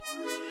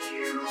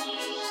It's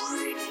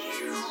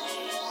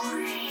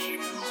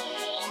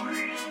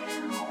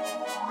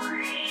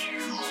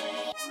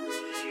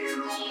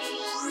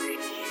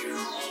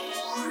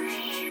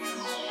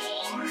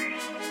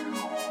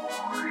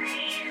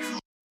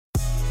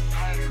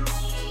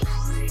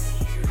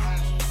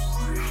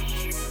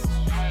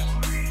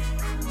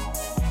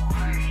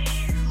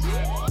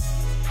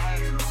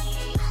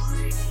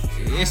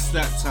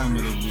that time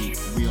of the week.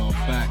 We are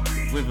back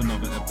with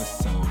another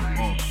episode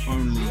of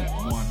Only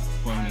One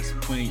Bonus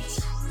Point.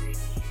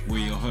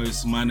 We're your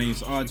hosts. My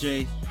name's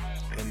RJ.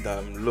 And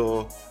I'm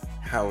Law.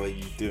 How are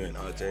you doing,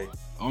 RJ?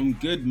 I'm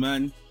good,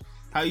 man.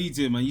 How you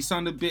doing, man? You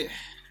sound a bit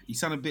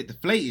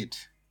deflated.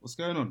 What's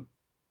going on?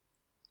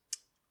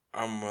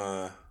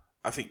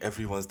 I think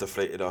everyone's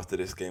deflated after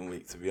this game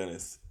week, to be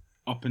honest.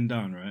 Up and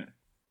down, right?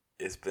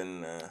 It's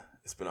been a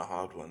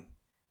hard one.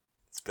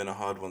 It's been a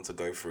hard one to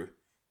go through.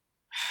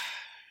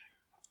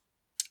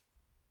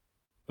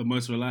 The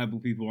most reliable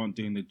people aren't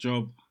doing the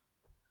job.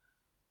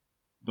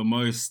 The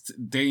most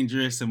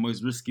dangerous and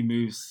most risky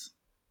moves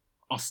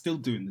are still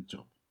doing the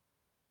job.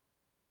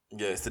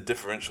 Yeah, it's the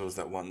differentials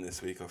that won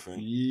this week, I think.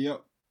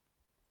 Yep.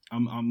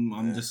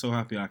 I'm just so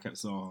happy I kept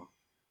Zaha.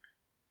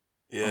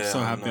 Yeah, I'm so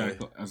happy I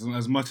got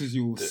as much as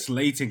you were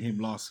slating him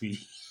last week.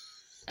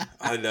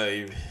 I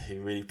know he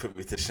really put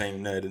me to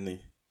shame there, didn't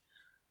he?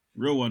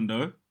 Real one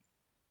though. Are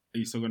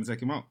you still going to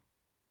take him out?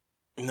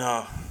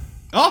 No.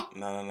 Oh!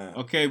 No.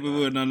 Okay, we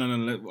will. No.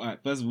 All right,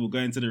 first we'll go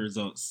into the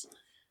results,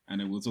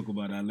 and then we'll talk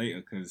about that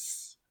later.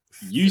 Because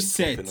you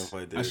said,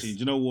 actually, do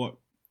you know what?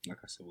 Like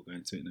I said, we'll go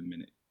into it in a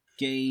minute.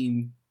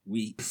 Game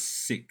week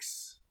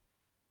 6.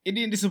 It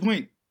didn't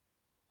disappoint.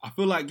 I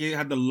feel like it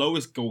had the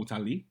lowest goal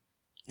tally.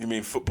 You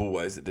mean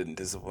football-wise, it didn't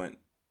disappoint?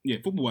 Yeah,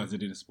 football-wise, it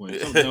didn't disappoint.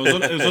 There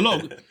was a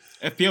lot of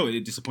FPL.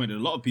 It disappointed a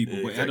lot of people,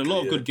 but it had a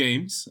lot of good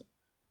games.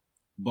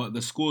 But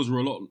the scores were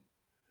a lot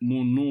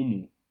more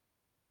normal.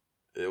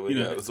 It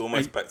was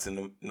almost back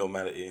to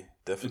normality,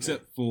 definitely.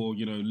 Except for,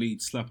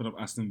 Leeds slapping up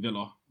Aston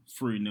Villa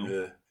 3-0.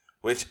 Yeah.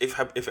 Which, if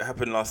it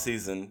happened last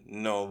season,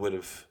 no one would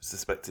have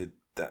suspected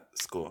that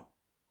score.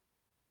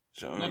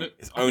 Do you know what I mean?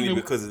 It's only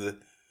because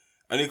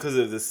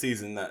of the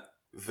season that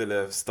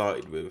Villa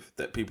started with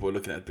that people were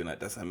looking at it being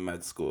like, that's a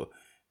mad score.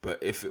 But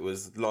if it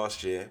was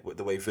last year, with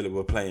the way Villa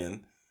were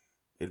playing,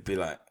 it'd be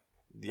like,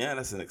 yeah,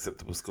 that's an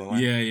acceptable score.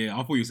 Right? Yeah.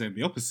 I thought you were saying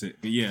the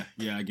opposite. But yeah,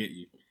 I get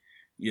you.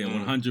 Yeah,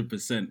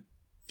 100%.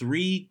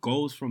 3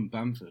 goals from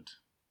Bamford.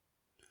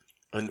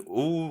 And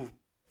all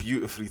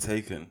beautifully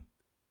taken.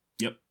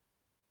 Yep.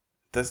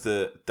 That's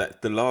the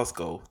last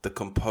goal, the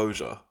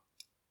composure.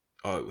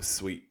 Oh, it was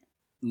sweet.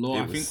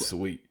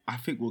 Sweet. I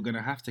think we're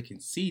gonna have to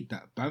concede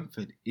that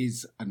Bamford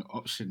is an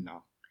option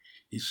now.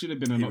 He should have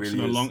been an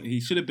option He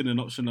should have been an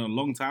option a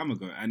long time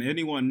ago. And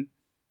anyone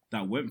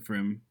that went for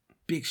him,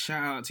 big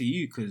shout out to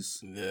you,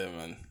 because yeah,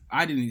 man,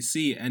 I didn't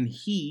see it. And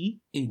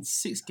he in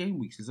 6 game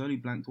weeks has only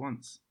blanked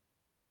once.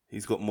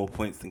 He's got more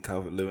points than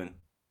Calvert-Lewin.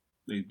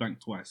 He's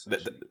blanked twice.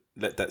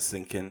 Let that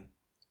sink in.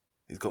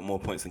 He's got more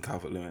points than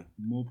Calvert-Lewin.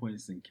 More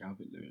points than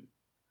Calvert-Lewin.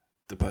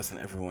 The person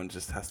everyone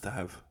just has to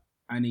have.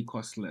 And he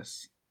costs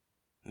less.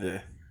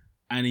 Yeah.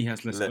 And he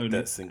has less ownership. Let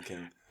that sink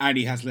in. And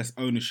he has less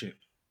ownership.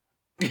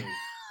 I'm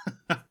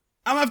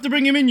gonna have to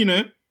bring him in,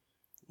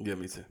 Yeah,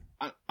 me too.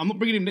 I'm not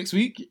bringing him next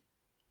week,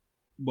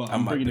 but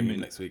I'm bringing him in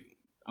next week.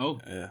 Oh,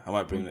 yeah, I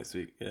might bring him next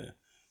week. Yeah,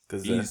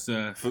 because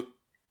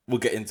we'll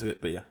get into it,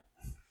 but yeah.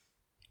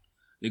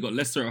 They got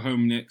Leicester at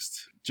home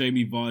next.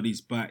 Jamie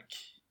Vardy's back.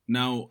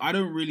 Now, I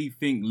don't really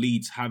think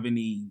Leeds have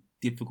any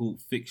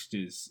difficult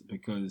fixtures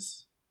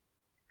because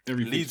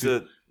every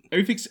fixture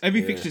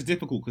is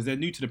difficult because they're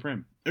new to the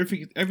Prem. Every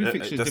fixture is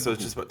difficult. That's what I was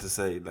just about to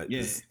say. Like,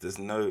 there's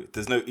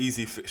no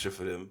easy fixture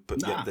for them,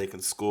 but yet they can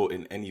score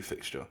in any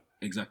fixture.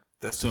 Exactly.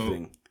 That's the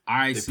thing.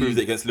 They proved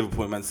it against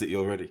Liverpool and Man City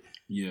already.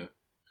 Yeah,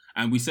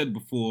 and we said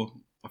before,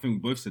 I think we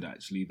both said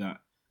actually that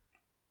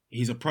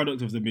he's a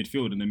product of the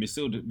midfield, and the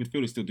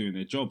midfield is still doing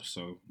their job.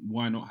 So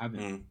why not have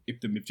him if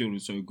the midfield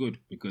is so good?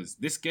 Because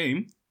this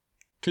game,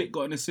 Klick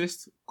got an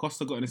assist,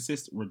 Costa got an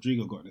assist,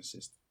 Rodrigo got an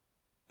assist.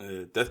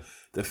 The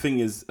thing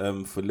is,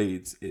 for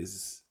Leeds,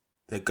 is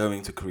they're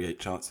going to create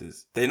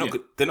chances. They're not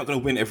going to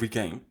win every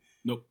game.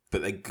 Nope.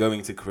 But they're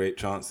going to create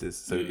chances.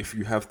 So if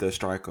you have their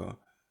striker,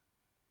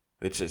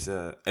 which is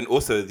and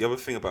also the other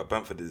thing about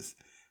Bamford is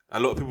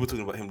a lot of people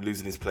talking about him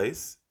losing his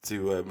place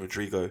to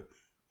Rodrigo.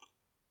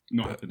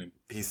 Not happening.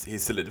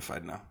 He's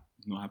solidified now.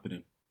 Not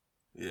happening.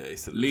 Yeah,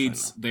 he's solidified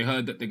Leeds, now. they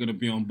heard that they're going to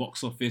be on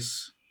box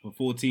office for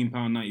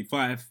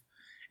 £14.95,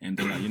 and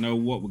they're like, you know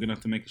what, we're going to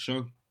have to make a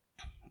show.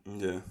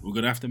 Yeah. We're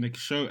going to have to make a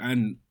show,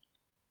 and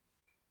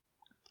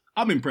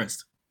I'm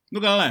impressed.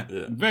 Not going to lie.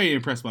 Yeah. Very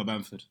impressed by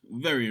Bamford.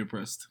 Very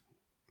impressed.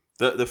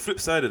 The flip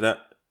side of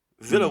that,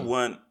 Villa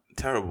weren't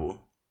terrible.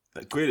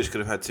 Like, Grealish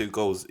could have had 2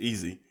 goals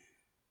easy.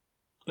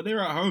 But they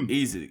were at home.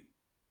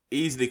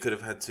 Easily could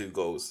have had 2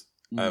 goals.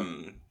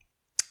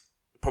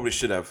 Probably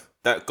should have.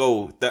 That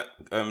goal, that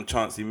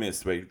chance he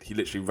missed, where he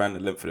literally ran the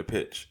length of the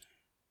pitch.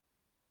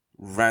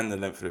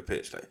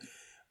 Like,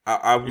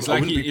 I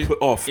wouldn't be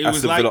put off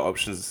Aston Villa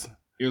options.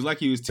 It was like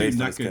he was too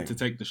knackered to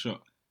take the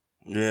shot.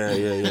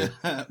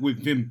 Yeah.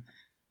 With him.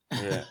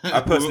 Yeah,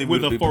 I personally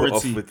wouldn't be put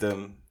off with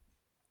them.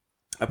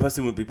 I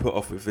personally wouldn't be put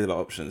off with Villa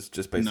options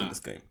just based on this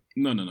game.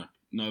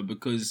 No,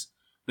 because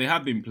they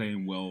have been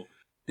playing well.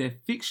 Their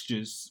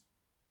fixtures,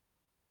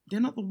 they're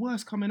not the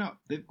worst coming up.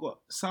 They've got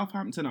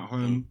Southampton at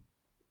home,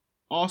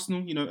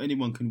 Arsenal.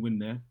 Anyone can win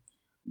there.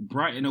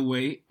 Brighton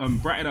away,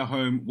 Brighton at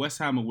home, West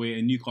Ham away,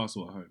 and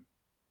Newcastle at home.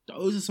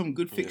 Those are some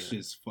good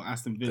fixtures for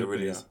Aston Villa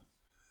players.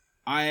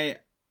 I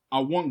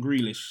want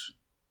Grealish,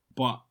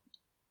 but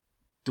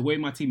the way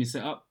my team is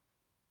set up,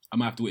 I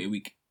might have to wait a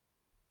week.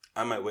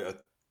 I might wait a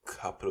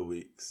couple of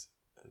weeks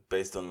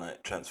based on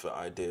transfer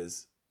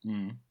ideas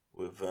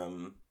with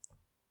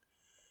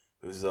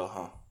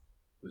Zaha.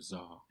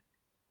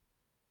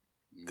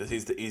 Because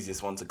he's the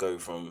easiest one to go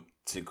from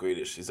to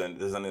Grealish.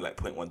 There's only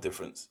 0.1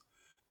 difference.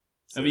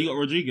 So, have you got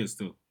Rodriguez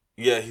still?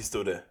 Yeah, he's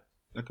still there.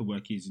 That could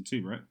work easy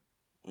too, right?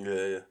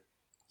 Yeah.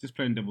 Just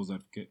playing devil's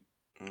advocate.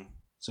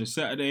 So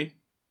Saturday,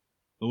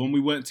 the one we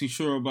weren't too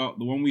sure about,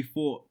 the one we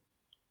thought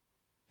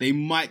they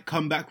might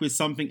come back with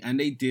something, and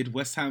they did.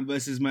 West Ham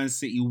versus Man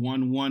City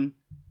 1-1.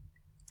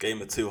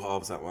 Game of two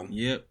halves, that one.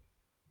 Yep.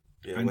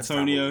 Yeah, Antonio. West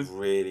Ham was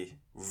really,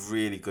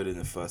 really good in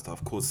the first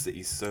half. Caused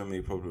City so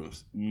many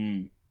problems.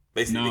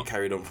 Basically, they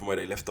carried on from where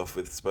they left off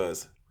with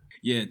Spurs.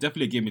 Yeah,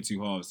 definitely a game of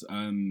two halves.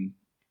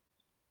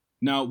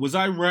 Now, was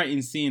I right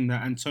in seeing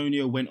that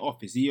Antonio went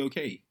off? Is he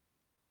okay?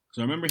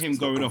 So I remember him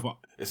going off.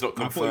 It's not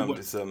confirmed.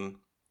 It's a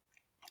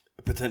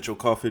potential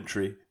calf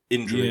injury,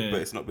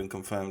 but it's not been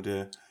confirmed.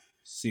 Yeah.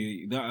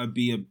 See, that would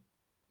be a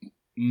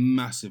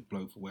massive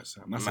blow for West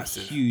Ham. That's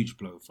a huge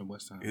blow for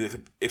West Ham.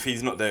 If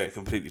he's not there, it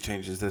completely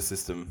changes their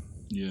system.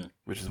 Yeah.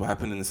 Which is what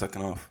happened in the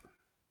second half.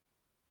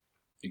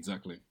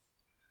 Exactly.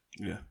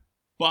 Yeah.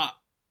 But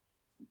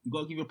you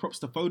got to give your props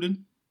to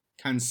Foden,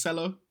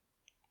 Cancelo.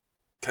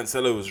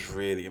 Cancelo was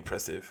really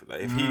impressive.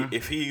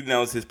 If he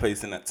nails his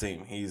place in that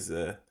team, he's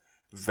a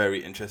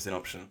very interesting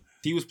option.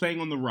 He was playing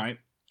on the right,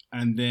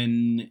 and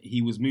then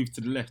he was moved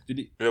to the left. Did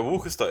he? Yeah,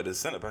 Walker started as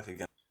centre back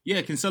again.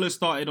 Yeah, Cancelo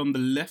started on the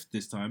left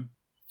this time.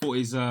 Thought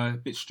it's a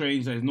bit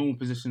strange that his normal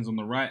position's on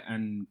the right,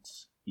 and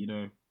he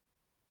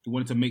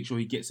wanted to make sure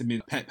he gets him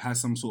in. Pep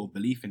has some sort of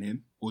belief in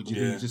him, or do you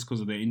think it's just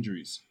because of their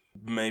injuries?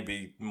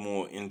 Maybe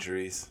more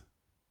injuries.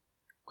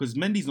 Because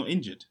Mendy's not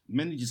injured.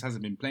 Mendy just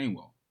hasn't been playing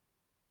well.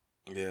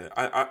 Yeah,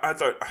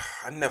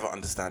 I never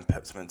understand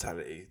Pep's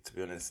mentality, to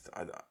be honest.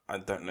 I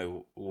don't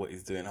know what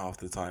he's doing half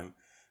the time.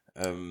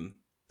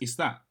 It's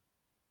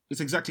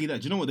exactly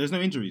that. Do you know what? There's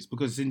no injuries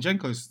because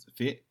Zinchenko's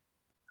fit,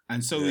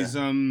 and so is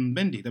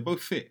Mendy. They're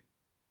both fit.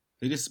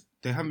 They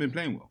haven't been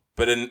playing well.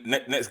 But then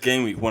next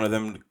game week, one of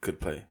them could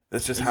play.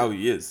 That's just how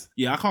he is.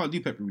 Yeah, I can't do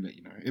Pep roulette.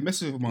 It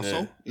messes with my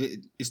soul.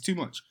 It's too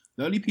much.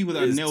 The only people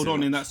that are nailed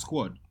on in that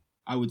squad,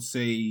 I would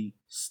say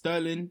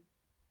Sterling,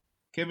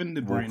 Kevin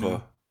De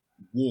Bruyne,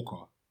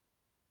 Walker.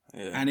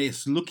 Yeah. And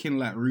it's looking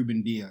like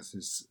Ruben Diaz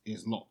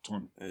is locked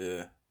on.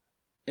 Yeah.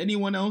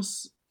 Anyone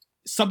else?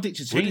 Subject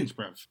to change,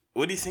 bruv.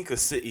 What do you think of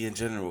City in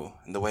general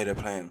and the way they're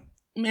playing?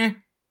 Meh.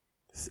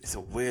 It's a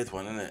weird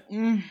one, isn't it?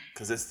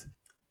 Because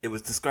it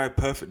was described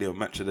perfectly on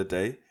Match of the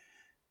Day,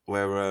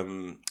 where I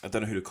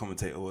don't know who the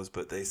commentator was,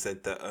 but they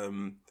said that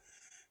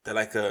they're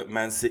like a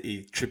Man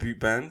City tribute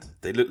band.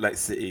 They look like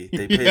City.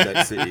 They play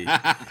like City.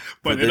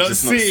 but they're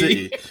just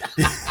City.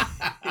 Not City.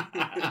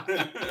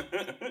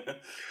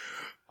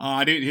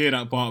 I didn't hear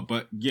that part,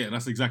 but yeah,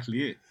 that's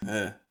exactly it.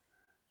 Yeah.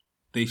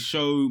 They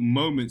show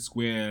moments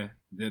where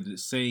they're the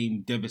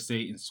same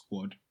devastating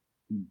squad,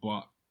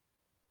 but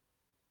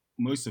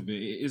most of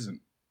it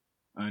isn't.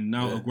 And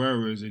now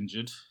Aguero is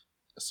injured,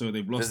 so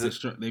they've lost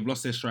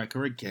their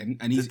striker again,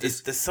 and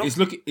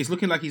it's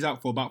looking like he's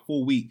out for about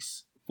 4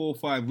 weeks. 4 or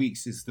 5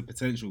 weeks is the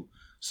potential.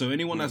 So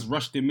anyone that's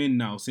rushed him in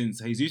now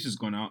since Jesus has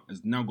gone out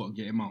has now got to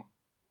get him out.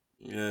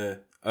 Yeah.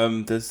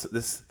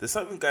 There's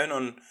something going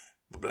on,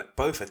 like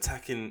both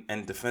attacking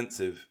and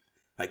defensive,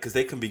 because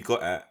they can be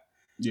got at.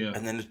 Yeah.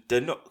 And then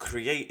they're not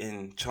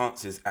creating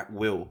chances at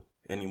will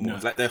anymore.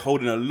 No. They're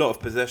holding a lot of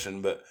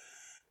possession, but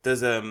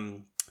there's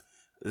a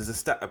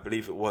stat, I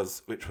believe it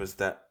was, which was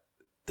that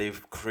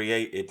they've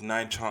created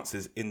 9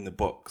 chances in the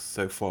box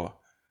so far.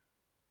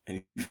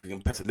 And if you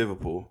compare to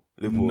Liverpool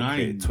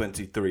created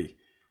 23. Do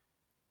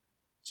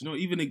you know,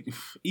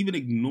 even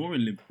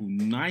ignoring Liverpool,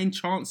 9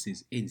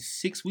 chances in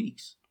 6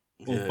 weeks.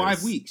 Or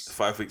 5 weeks.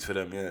 5 weeks for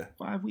them, yeah.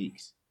 5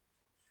 weeks.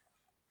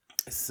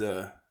 It's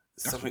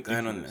something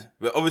going on there.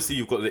 But obviously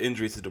you've got the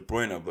injury to De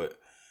Bruyne, but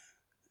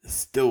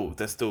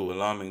they're still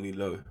alarmingly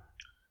low.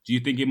 Do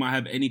you think it might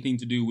have anything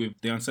to do with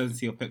the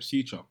uncertainty of Pep's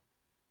future?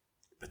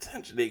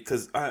 Potentially,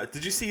 because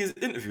did you see his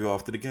interview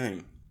after the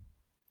game?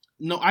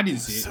 No, I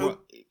didn't see it.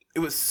 It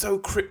was so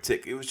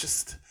cryptic. It was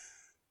just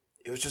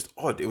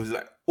odd. It was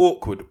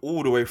awkward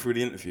all the way through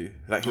the interview.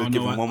 He was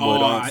giving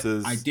one-word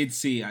answers. I did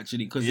see it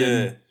actually, because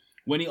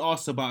when he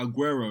asked about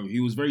Aguero, he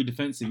was very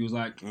defensive. He was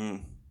like,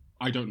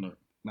 I don't know.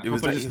 It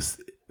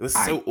was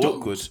so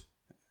awkward.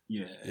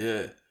 Yeah.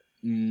 Yeah.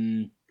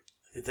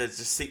 There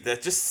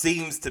just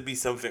seems to be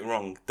something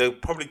wrong. They'll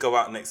probably go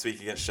out next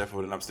week against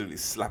Sheffield and absolutely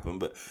slap them,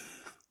 but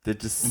There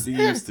just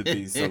seems to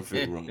be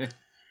something wrong.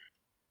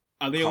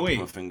 Are they away?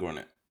 Put my finger on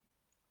it.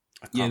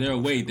 Yeah, they're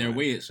away. They're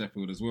away at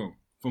Sheffield as well.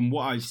 From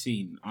what I've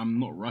seen, I'm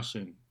not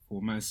rushing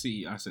for Man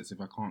City assets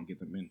if I can't get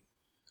them in.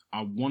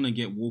 I want to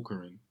get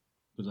Walker in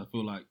because I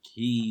feel like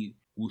he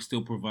will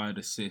still provide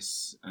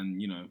assists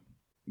and,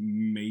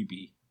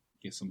 maybe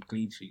get some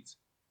clean sheets.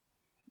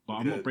 But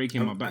I'm not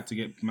breaking my back to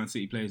get Man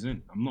City players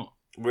in. I'm not.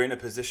 We're in a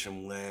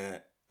position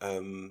where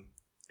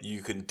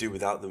you can do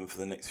without them for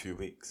the next few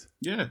weeks.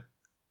 Yeah.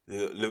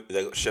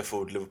 They got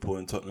Sheffield, Liverpool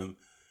and Tottenham.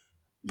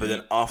 But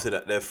then after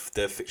that,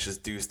 their fixtures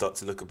do start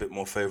to look a bit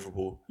more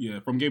favourable.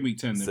 Yeah, from game week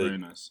 10, they're very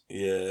nice.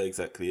 Yeah,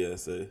 exactly, yeah.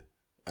 So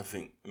I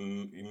think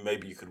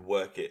maybe you could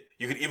work it.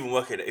 You could even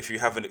work it if you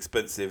have an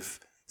expensive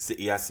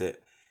City asset,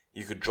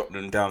 you could drop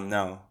them down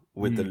now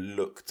with the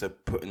look to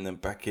putting them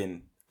back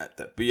in at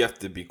that. But you have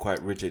to be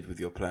quite rigid with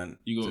your plan.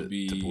 You got to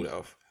be pull it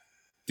off.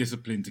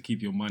 Disciplined to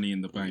keep your money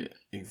in the bank.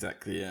 Yeah,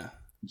 exactly, yeah.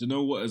 Do you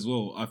know what as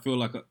well? I feel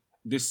like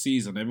this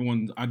season,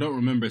 I don't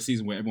remember a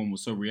season where everyone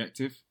was so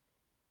reactive.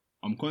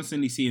 I'm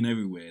constantly seeing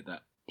everywhere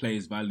that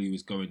players' value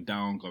is going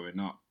down,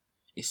 going up.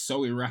 It's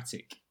so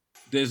erratic.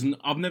 There's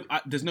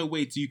no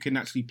way you can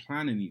actually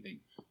plan anything.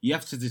 You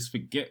have to just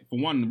forget. For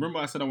one, remember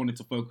I said I wanted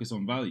to focus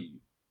on value.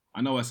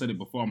 I know I said it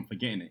before. I'm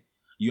forgetting it.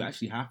 You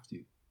actually have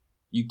to.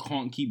 You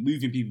can't keep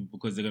moving people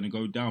because they're going to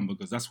go down,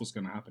 because that's what's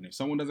going to happen. If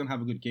someone doesn't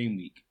have a good game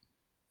week,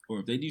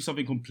 or if they do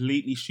something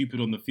completely stupid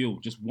on the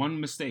field, just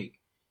one mistake,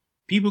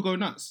 people go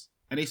nuts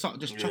and they start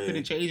just chopping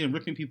and changing and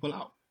ripping people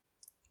out.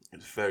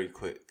 It's very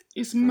quick.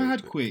 It's very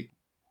mad quick.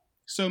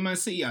 So Man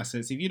City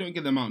assets, if you don't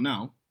get them out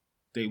now,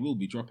 they will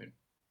be dropping.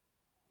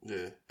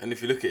 Yeah. And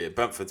if you look at it,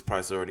 Bamford's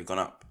price has already gone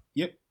up.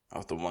 Yep.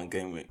 After one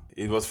game week.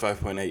 He was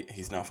 5.8.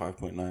 He's now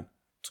 5.9.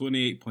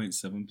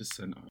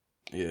 28.7%.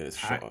 Yeah, it's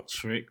shot up.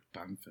 Trick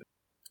Bamford.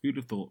 Who'd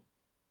have thought?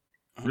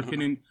 We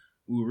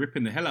were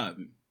ripping the hell out of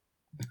him.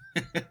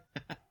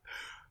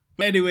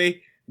 But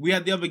anyway, we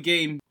had the other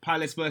game,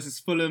 Palace versus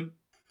Fulham.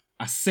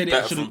 I said it.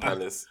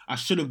 I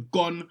should have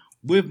gone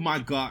with my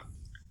gut,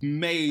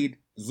 made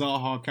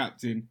Zaha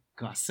captain.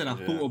 Because I said I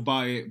thought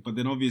about it, but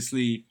then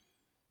obviously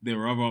there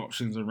were other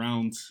options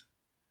around.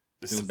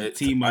 I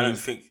don't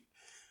think,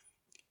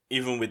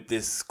 even with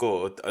this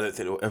score, I don't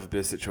think there will ever be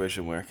a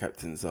situation where I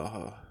captain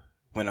Zaha.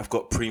 When I've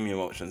got premium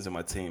options in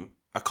my team,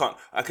 I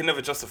can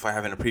never justify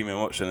having a premium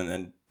option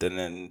and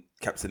then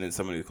captaining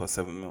someone who costs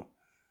 7 mil.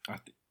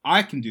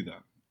 I can do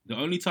that. The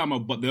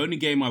only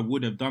game I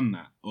would have done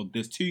that, or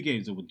there's 2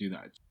 games I would do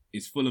that,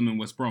 is Fulham and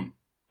West Brom,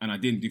 and I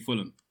didn't do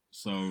Fulham,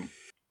 so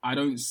I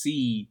don't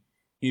see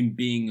him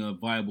being a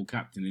viable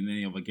captain in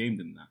any other game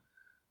than that.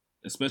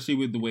 Especially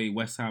with the way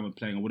West Ham are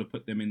playing, I would have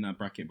put them in that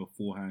bracket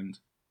beforehand.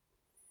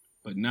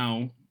 But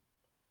now,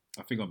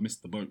 I think I've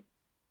missed the boat.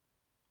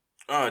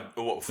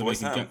 What, for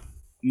West Ham?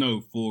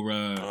 No,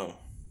 for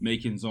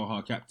making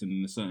Zaha captain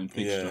in a certain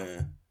fixture.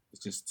 Yeah.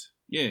 It's just,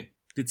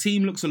 the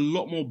team looks a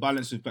lot more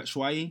balanced with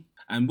Batshuayi.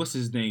 And what's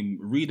his name?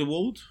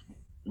 Riederwald?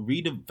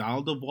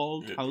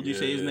 How do you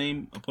say his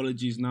name?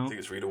 Apologies now. I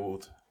think it's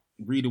Riederwald.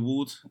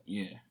 Riederwald,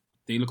 yeah.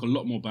 They look a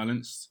lot more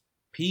balanced.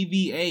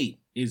 PVA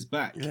is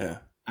back. Yeah.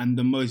 And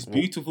the most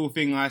beautiful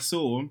thing I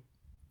saw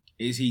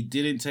is he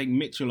didn't take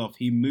Mitchell off.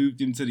 He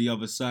moved him to the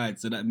other side.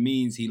 So that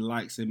means he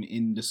likes him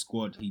in the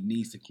squad. He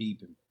needs to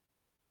keep him.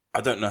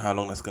 I don't know how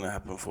long that's going to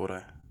happen for,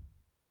 though.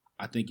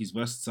 I think he's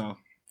versatile.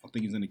 I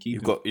think he's going to keep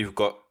him. You've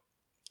got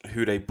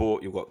who they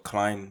bought. You've got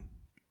Klein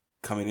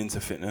coming into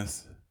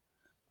fitness.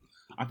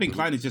 I think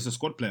Klein is just a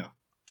squad player.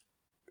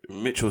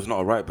 Mitchell's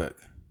not a right back.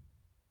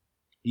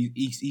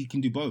 He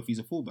can do both. He's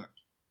a fullback.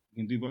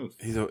 He can do both.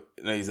 He's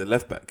a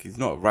left back. He's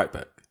not a right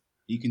back.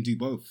 He can do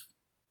both.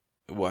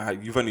 Well,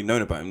 you've only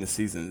known about him this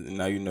season, and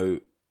now you know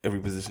every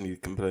position he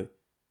can play.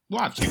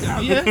 Well, I've checked it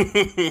out, yeah.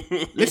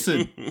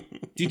 Listen,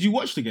 did you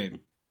watch the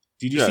game?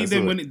 Did you see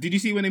them did you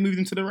see when they moved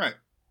him to the right?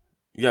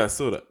 Yeah, I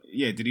saw that.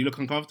 Yeah, did he look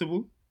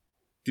uncomfortable?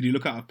 Did he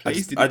look out of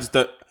place?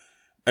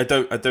 I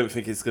don't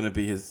think it's going to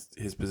be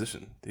his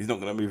position. He's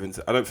not going to move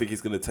into. I don't think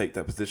he's going to take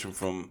that position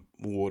from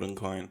Ward and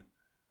Klein.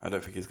 I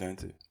don't think he's going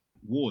to.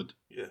 Ward?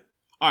 Yeah.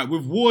 All right,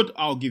 with Ward,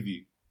 I'll give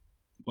you.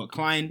 But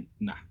Klein,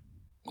 nah.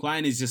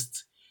 Klein is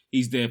just,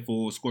 he's there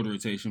for squad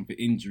rotation, for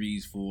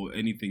injuries, for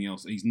anything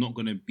else. He's not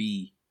going to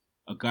be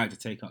a guy to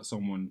take out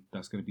someone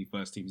that's going to be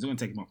first team. He's not going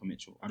to take him out for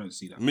Mitchell. I don't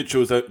see that.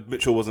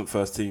 Mitchell wasn't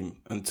first team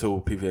until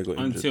PVA got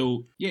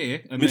injured.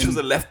 Mitchell's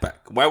a left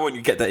back. Why won't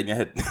you get that in your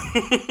head?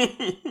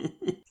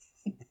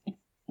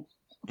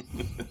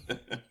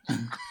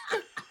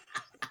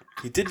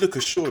 He did look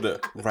assured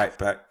at right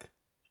back,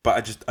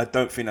 but I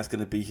don't think that's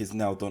going to be his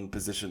nailed on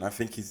position. I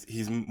think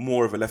he's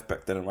more of a left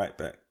back than a right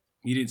back.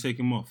 He didn't take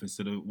him off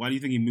instead of. Why do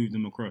you think he moved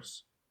him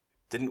across?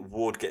 Didn't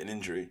Ward get an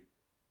injury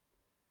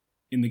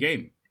in the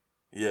game?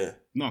 Yeah.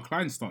 No,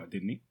 Klein started,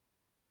 didn't he?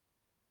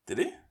 Did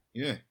he?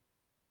 Yeah.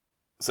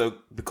 So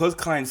because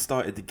Klein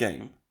started the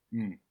game,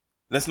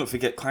 let's not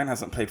forget Klein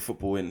hasn't played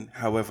football in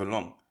however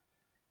long.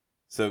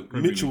 So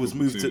Mitchell was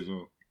moved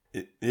to.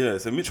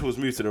 So Mitchell was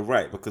moved to the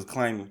right because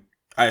Klein,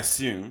 I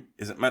assume,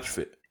 isn't match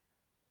fit,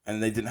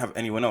 and they didn't have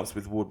anyone else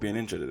with Ward being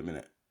injured at the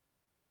minute.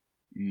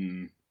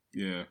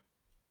 Yeah.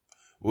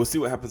 We'll see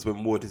what happens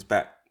when Ward is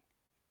back.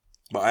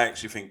 But I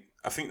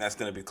think that's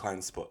going to be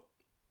Klein's spot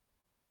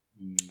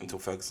until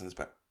Ferguson's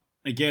back.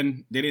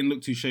 Again, they didn't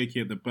look too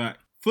shaky at the back.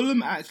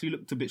 Fulham actually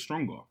looked a bit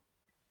stronger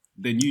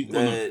than you.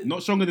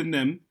 Not stronger than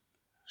them,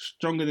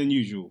 stronger than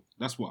usual.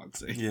 That's what I'd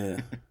say.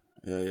 Yeah.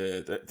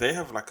 They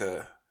have like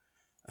a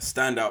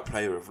standout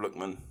player of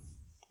Lookman.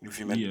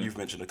 You've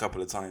mentioned a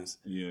couple of times.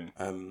 Yeah.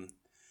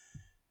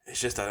 It's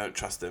just I don't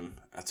trust them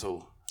at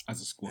all. As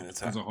a squad,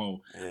 as a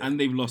whole. Yeah. And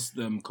they've lost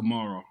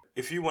Kamara.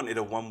 If you wanted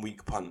a 1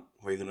 week punt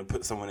where you're going to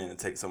put someone in and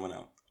take someone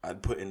out,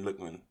 I'd put in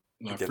Lookman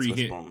against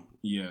West Brom.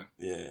 Yeah.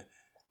 Yeah.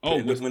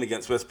 Lookman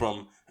against West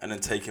Brom and then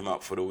take him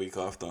out for the week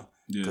after.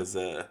 Because,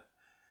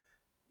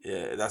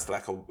 that's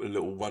like a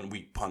little 1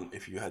 week punt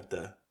if you had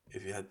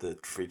the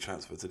free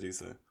transfer to do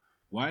so.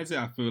 Why is it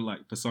I feel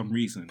like for some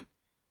reason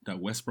that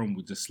West Brom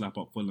would just slap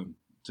up Fulham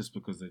just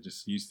because they're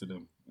just used to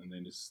them and they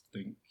just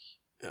think...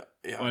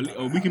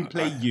 we can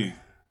play you.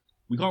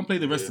 We can't play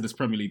the rest of this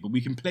Premier League, but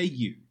we can play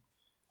you.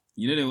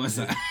 You know what's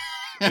that?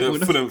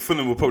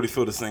 Fulham will probably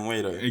feel the same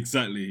way though.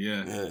 Exactly,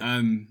 yeah.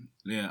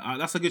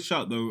 That's a good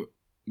shout though.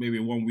 Maybe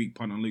a 1 week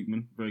punt on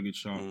Lookman. Very good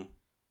shout.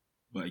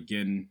 But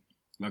again,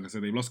 like I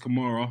said, they lost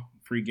Kamara,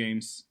 3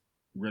 games,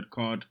 red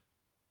card.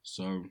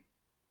 So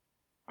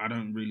I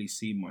don't really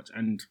see much.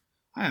 And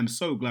I am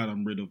so glad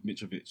I'm rid of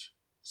Mitrovic.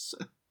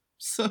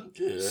 So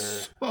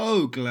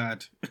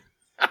glad.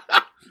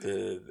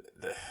 I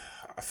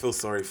feel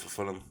sorry for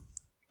Fulham.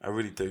 I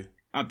really do.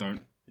 I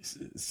don't. It's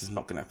just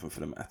not going to happen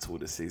for them at all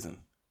this season.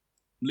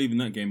 Leaving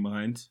that game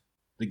behind.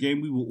 The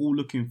game we were all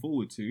looking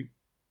forward to.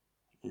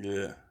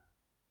 Yeah.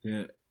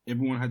 Yeah.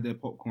 Everyone had their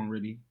popcorn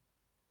ready.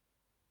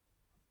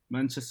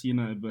 Manchester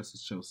United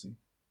versus Chelsea.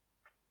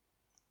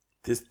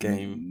 This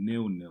game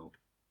 0-0.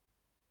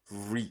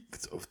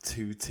 Reeked of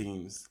 2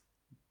 teams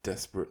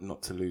desperate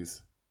not to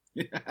lose.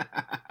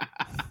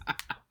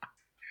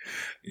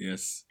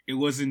 Yes, it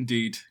was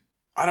indeed.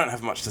 I don't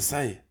have much to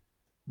say.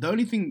 The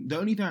only thing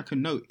I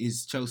can note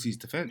is Chelsea's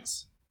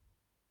defence.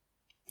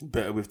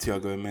 Better with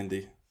Thiago and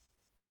Mendy.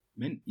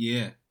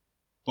 Yeah.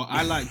 But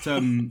I liked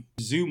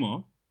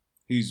Zuma,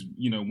 who's,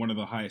 one of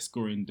the highest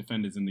scoring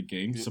defenders in the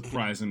game,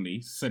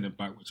 surprisingly, centre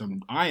back, which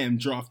I am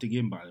drafting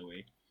in, by the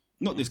way.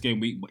 Not this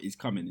game week, but he's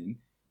coming in.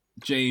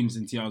 James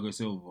and Thiago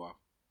Silva.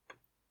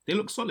 They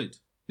look solid.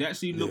 They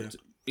actually looked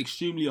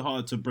extremely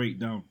hard to break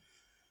down.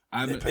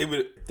 They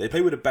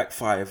play with a back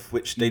 5,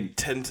 which they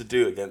tend to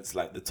do against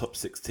like the top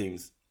 6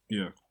 teams.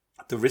 Yeah.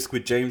 The risk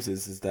with James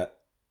is that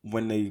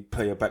when they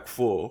play a back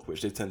 4,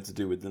 which they tend to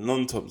do with the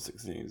non-top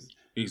 6 teams,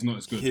 he's not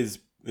as good. His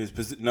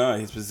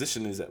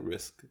position is at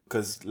risk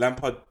because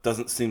Lampard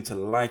doesn't seem to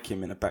like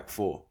him in a back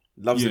 4.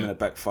 Loves him in a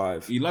back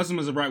 5. He loves him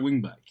as a right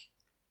wing back.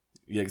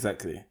 Yeah,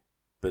 exactly.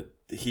 But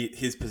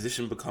his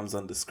position becomes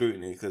under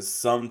scrutiny because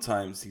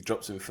sometimes he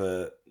drops him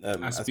for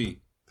Aspie.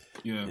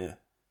 Yeah.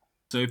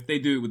 So if they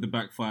do it with the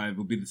back 5,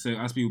 it'll be the same.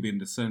 Aspie will be in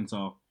the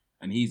centre,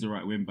 and he's the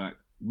right wing back,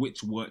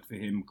 which worked for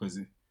him because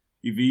if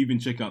you even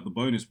check out the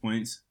bonus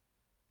points,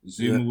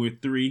 Zuma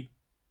with 3,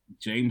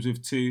 James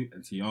with 2,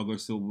 and Thiago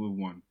Silva with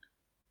 1.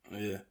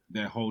 Yeah,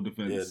 their whole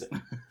defence.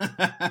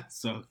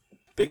 So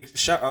big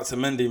shout out to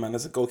Mendy, man.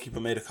 As a goalkeeper,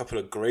 made a couple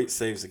of great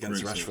saves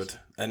against Rashford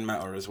and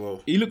Mata as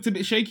well. He looked a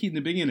bit shaky in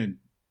the beginning.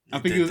 I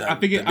think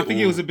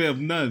it was a bit of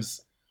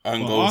nerves.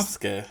 Own goal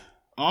scare.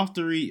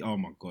 After oh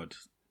my god.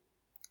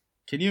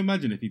 Can you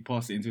imagine if he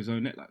passed it into his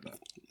own net like that?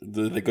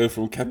 They go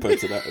from Kepa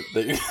to that.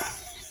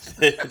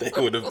 They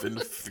would have been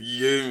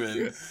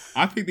fuming.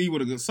 I think he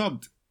would have got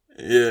subbed.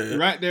 Yeah.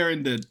 Right there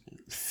in the...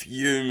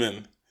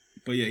 Fuming.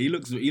 But yeah, he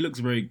looks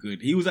very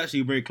good. He was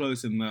actually very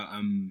close in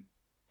the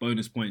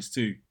bonus points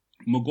too.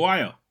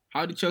 Maguire,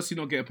 how did Chelsea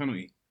not get a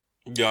penalty?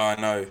 Yeah,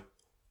 I know.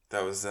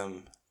 That was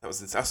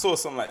I saw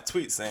some like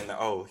tweets saying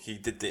that he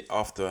did it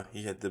after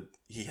he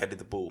headed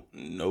the ball.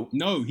 Nope.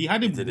 No, he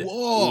had him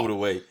all the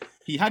way.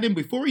 He had him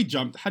before he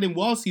jumped, had him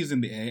whilst he was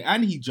in the air,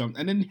 and he jumped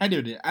and then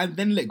headed it and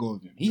then let go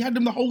of him. He had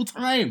him the whole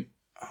time.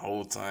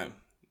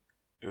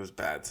 It was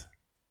bad.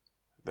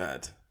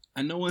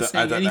 And no one's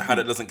saying anything. How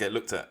that doesn't get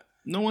looked at.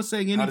 No one's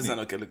saying anything. How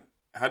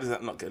does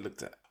that not get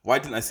looked at? Why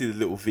didn't I see the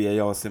little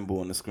VAR symbol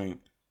on the screen?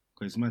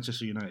 Because it's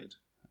Manchester United.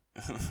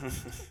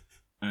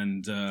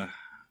 And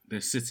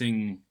they're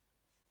sitting,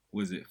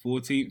 was it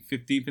 14th,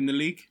 15th in the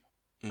league?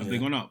 Have they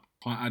gone up?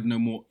 Can't add no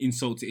more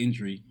insult to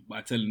injury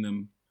by telling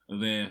them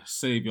their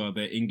saviour,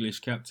 their English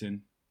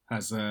captain,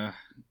 has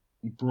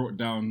brought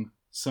down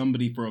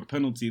somebody for a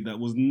penalty that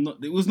was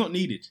not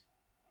needed.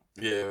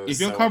 Yeah. If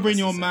you're covering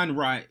your man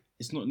right,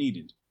 it's not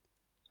needed.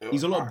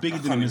 He's a lot bigger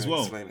than him as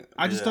well.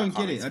 I just don't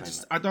get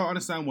it. I don't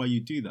understand why you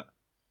do that.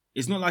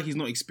 It's not like he's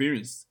not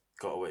experienced.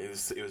 Got away. He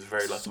was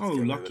very lucky. So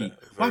lucky.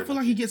 But I feel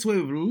like he gets away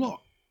with a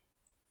lot.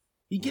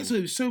 He gets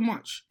away with so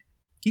much.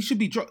 He should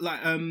be dropped.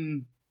 Like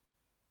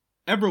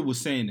Evra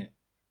was saying it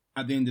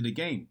at the end of the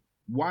game.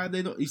 Why are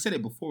they not? He said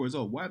it before as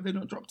well. Why have they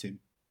not dropped him?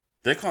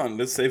 They can't.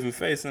 They're saving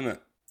face, isn't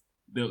it?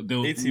 They'll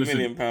 £80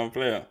 million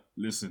player.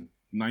 Listen,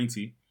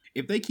 90.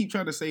 If they keep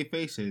trying to save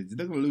faces,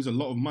 they're going to lose a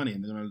lot of money,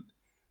 and they're going to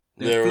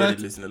They're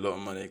already losing a lot of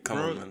money. Come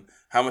on, man.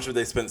 How much have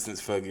they spent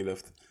since Fergie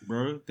left?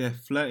 Bro, they're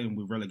flirting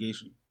with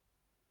relegation.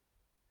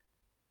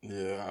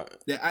 Yeah.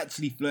 They're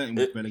actually flirting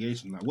with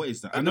relegation. Like, what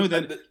is that? I know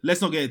that.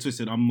 Let's not get it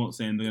twisted. I'm not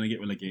saying they're going to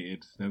get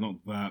relegated. They're not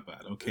that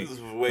bad. Okay.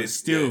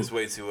 It's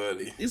way too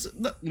early.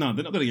 No,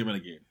 they're not going to get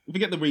relegated. If we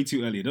get them way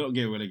too early, they're not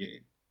getting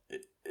relegated.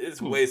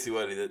 It's way too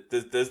early.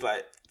 There's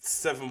like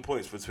 7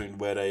 points between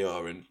where they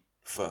are and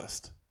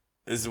first.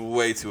 It's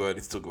way too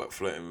early to talk about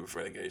flirting with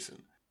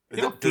relegation.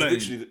 They're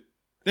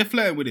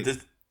flirting with it.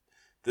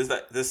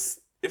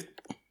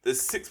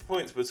 There's 6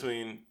 points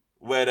between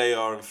where they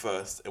are in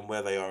first and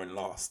where they are in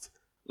last.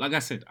 Like I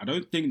said, I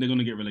don't think they're going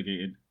to get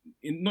relegated.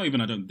 Not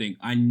even I don't think.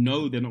 I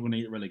know they're not going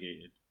to get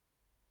relegated.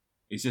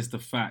 It's just the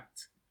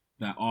fact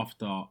that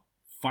after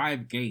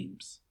 5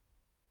 games,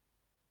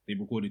 they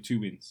recorded 2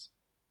 wins.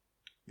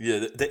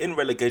 Yeah, they're in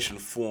relegation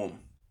form.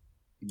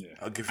 Yeah.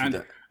 I'll give you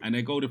that. And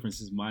their goal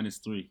difference is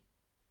 -3.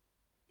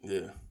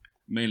 Yeah.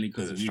 Mainly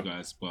because of you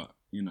guys, but,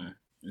 you know,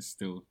 it's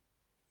still...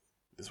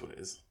 It's what it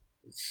is.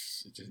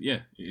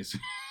 It is.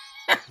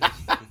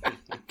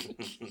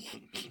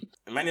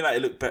 Man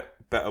United looked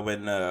better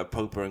when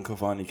Pogba and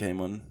Cavani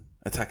came on,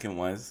 attacking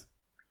wise.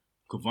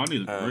 Cavani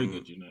looked very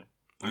good, you know.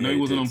 I know he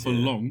wasn't on for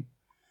long,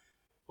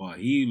 but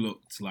he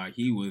looked like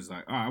he was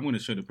like, I'm going to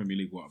show the Premier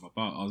League what I'm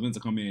about. I was meant to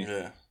come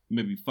here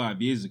maybe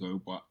 5 years ago,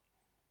 but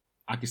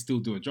I can still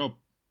do a job.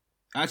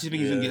 I actually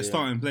think he's going to get a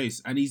starting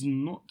place, and he's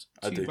not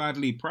too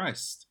badly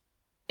priced.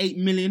 8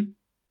 million.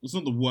 It's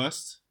not the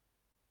worst.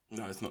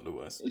 No, it's not the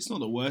worst. It's not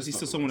the worst. He's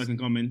still someone that can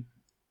come in.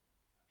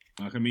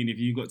 Like, I mean, if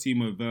you've got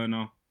Timo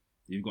Werner,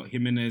 you've got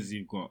Jimenez,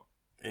 you've got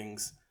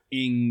Ings,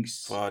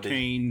 Vardy.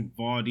 Kane,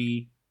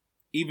 Vardy,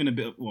 even a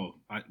bit of,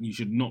 you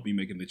should not be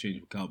making the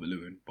change with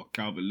Calvert-Lewin, but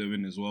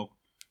Calvert-Lewin as well.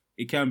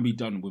 It can be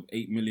done with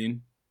 8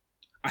 million.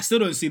 I still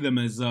don't see them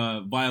as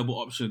viable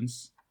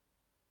options.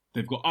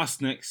 They've got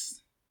us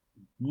next.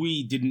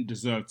 We didn't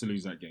deserve to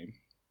lose that game,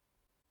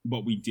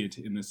 but we did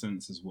in a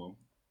sense as well.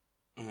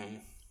 Mm-hmm.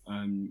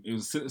 It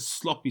was a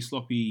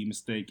sloppy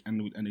mistake,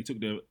 and they took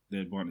their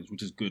advantage,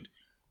 which is good.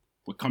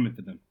 We're coming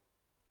for them.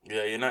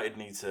 Yeah, United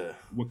need to...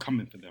 We're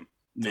coming for them.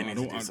 They need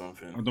to do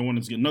something. I don't want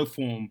them to get no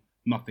form,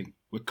 nothing.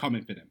 We're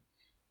coming for them.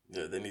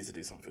 Yeah, they need to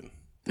do something.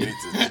 They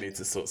need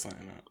to sort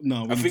something out.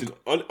 No, I think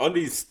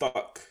Ollie's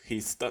stuck.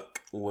 He's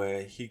stuck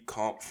where he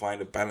can't find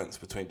a balance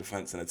between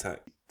defense and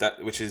attack. The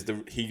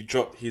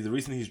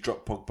reason he's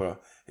dropped Pogba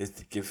is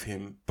to give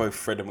him both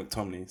Fred and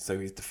McTominay, so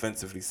he's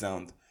defensively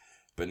sound.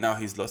 But now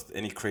he's lost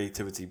any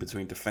creativity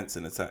between defense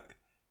and attack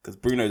because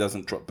Bruno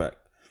doesn't drop back.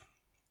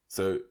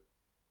 So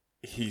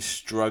he's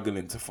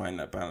struggling to find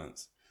that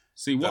balance.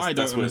 See, what I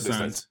don't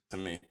understand like to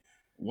me.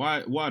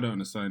 Why I don't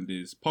understand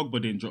is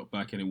Pogba didn't drop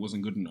back and it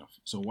wasn't good enough.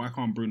 So why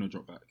can't Bruno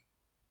drop back?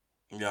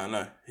 Yeah, I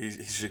know. He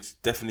should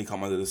definitely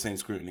come under the same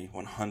scrutiny,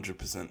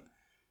 100%.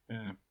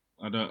 Yeah,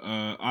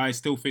 I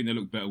still think they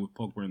look better with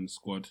Pogba in the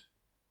squad.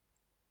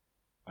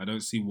 I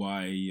don't see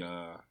why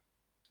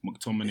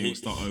McTominay will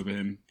start over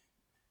him.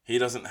 He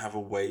doesn't have a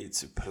way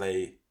to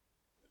play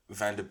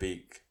Van der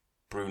Beek,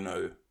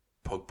 Bruno,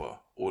 Pogba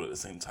all at the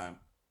same time.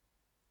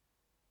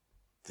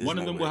 One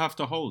of them will have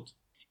to hold.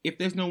 If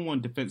there's no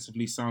one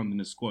defensively sound in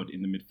the squad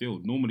in the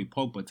midfield, normally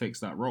Pogba takes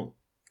that role.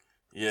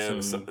 Yeah,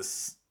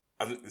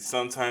 I think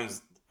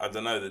sometimes, I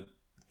don't know, that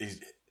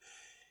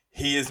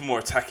he is more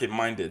attacking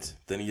minded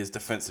than he is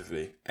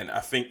defensively. And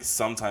I think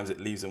sometimes it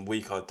leaves him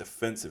weaker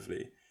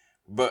defensively.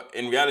 But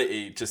in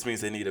reality, it just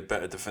means they need a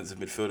better defensive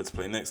midfielder to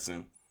play next to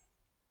him.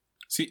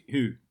 See,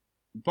 who?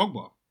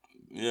 Pogba?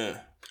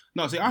 Yeah.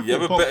 No, see, you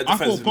have a better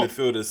defensive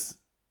midfielder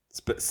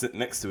sit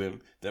next to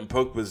him, then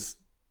Pogba's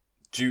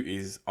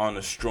duties aren't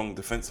as strong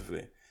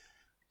defensively.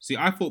 See,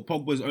 I thought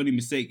Pogba's only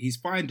mistake, he's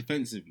fine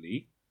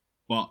defensively,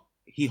 but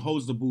he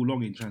holds the ball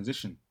long in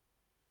transition.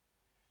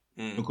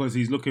 Because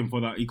he's looking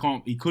for that. He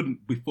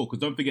couldn't before, because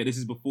don't forget, this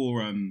is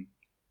before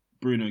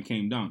Bruno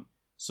came down.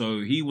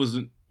 So he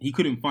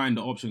couldn't find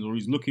the options, or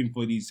he's looking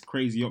for these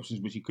crazy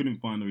options which he couldn't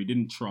find or he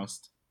didn't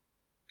trust,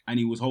 and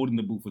he was holding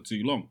the ball for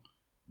too long.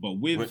 But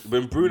with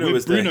Bruno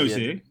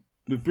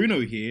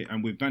here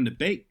and with Van der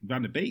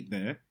Beek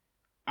there,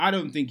 I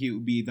don't think it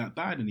would be that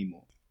bad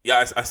anymore.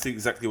 Yeah, I see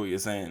exactly what you're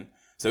saying.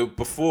 So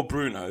before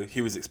Bruno, he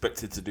was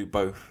expected to do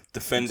both,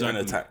 defend and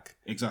attack.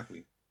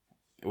 Exactly.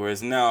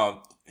 Whereas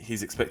now,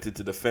 he's expected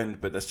to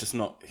defend, but that's just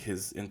not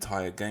his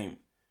entire game.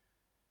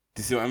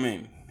 Do you see what I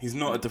mean? He's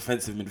not a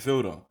defensive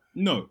midfielder.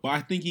 No, but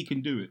I think he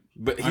can do it.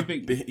 But I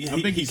think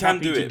he's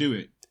happy to do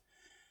it.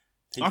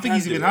 I think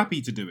he's even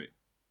happy to do it.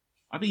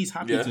 I think he's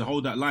happy to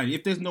hold that line.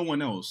 If there's no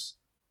one else,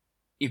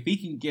 if he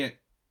can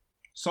get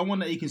someone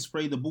that he can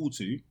spray the ball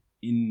to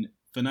in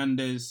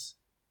Fernandes,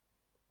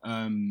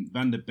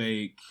 Van der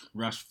Beek,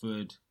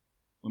 Rashford,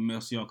 when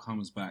Martial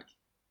comes back,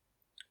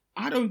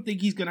 I don't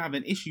think he's going to have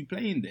an issue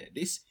playing there.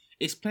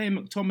 It's playing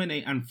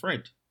McTominay and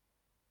Fred.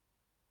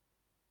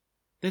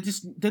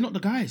 They're not the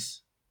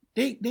guys.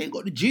 They ain't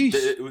got the juice.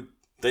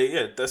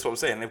 That's what I'm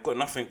saying. They've got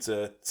nothing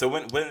to... So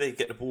when they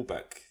get the ball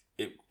back,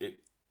 it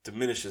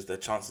diminishes their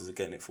chances of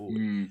getting it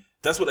forward.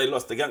 That's what they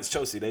lost against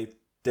Chelsea.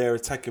 Their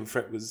attacking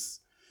threat was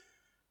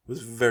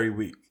was very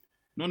weak.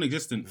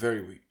 Non-existent.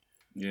 Very weak.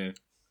 Yeah.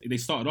 They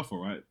started off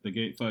all right. The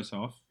game first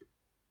half,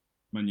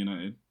 Man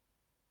United.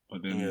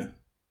 But then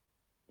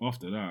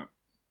after that,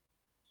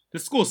 the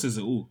score says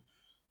it all.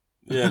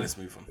 Yeah, let's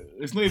move on.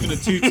 It's not even a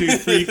 2-2,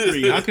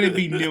 3-3. How can it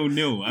be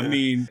 0-0? I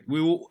mean,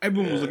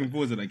 everyone was looking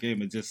forward to that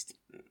game. It just...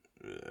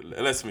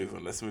 Let's move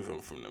on. Let's move on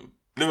from them.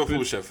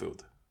 Liverpool,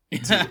 Sheffield.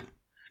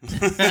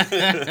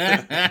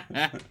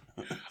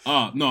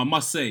 No, I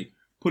must say,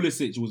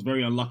 Pulisic was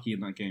very unlucky in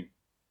that game.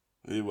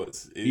 He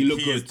was. He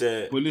looked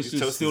good.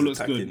 Pulisic still looks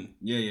good.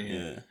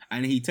 Yeah.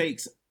 And he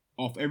takes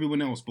off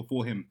everyone else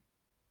before him.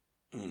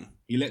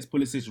 He lets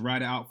Pulisic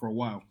ride it out for a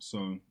while.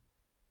 So,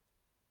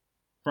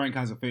 Frank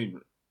has a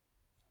favourite.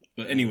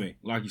 But anyway,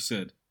 like you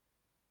said,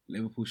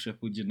 Liverpool,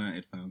 Sheffield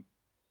United, fam.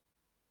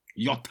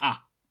 Jota.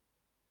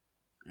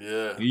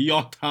 Yeah.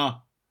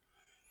 Jota.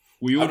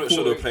 I'm not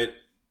sure they played.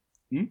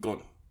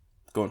 Go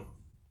on.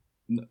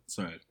 No,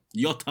 sorry.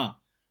 Jota.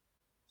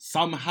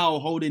 Somehow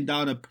holding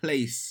down a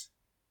place.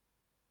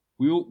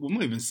 Well,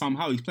 not even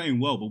somehow. He's playing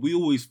well, but we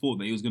always thought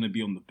that he was going to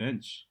be on the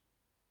bench.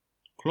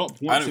 Klopp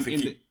wants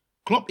him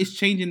Klopp is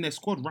changing their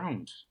squad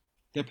round.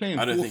 They're playing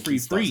 4-3-3. I don't think he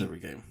starts every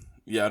game.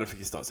 Yeah, I don't think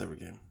he starts every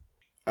game.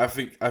 I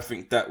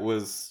think that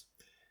was...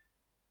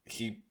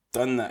 He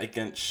done that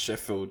against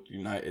Sheffield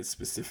United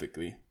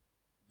specifically.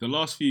 The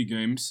last few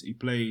games, he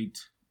played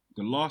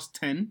the last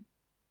 10.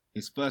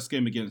 His first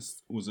game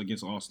was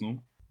against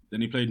Arsenal.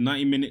 Then he played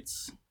 90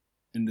 minutes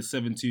in the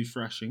 7-2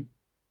 thrashing.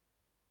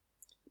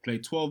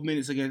 Played 12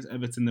 minutes against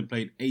Everton, then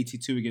played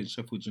 82 against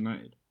Sheffield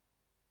United.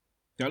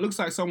 That looks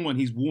like someone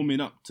he's warming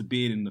up to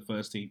being in the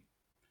first team.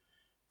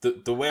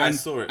 The way I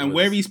saw it and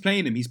where he's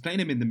playing him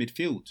in the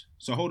midfield.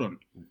 So hold on.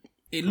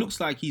 It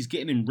looks like he's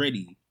getting him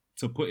ready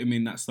to put him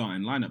in that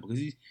starting lineup because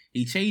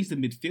he changed the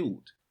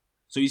midfield.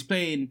 So he's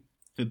playing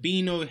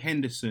Fabinho,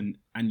 Henderson,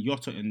 and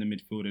Jota in the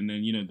midfield, and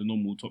then, the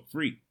normal top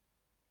three.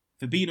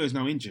 Fabinho is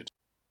now injured.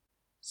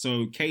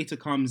 So Keita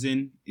comes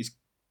in.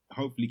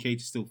 Hopefully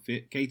Keita's still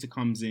fit. Keita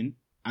comes in,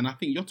 and I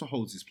think Jota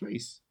holds his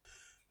place.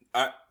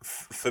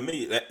 For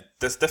me,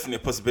 there's definitely a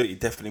possibility,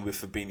 definitely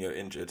with Fabinho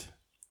injured.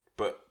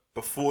 But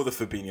before the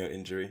Fabinho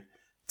injury,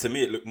 to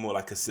me it looked more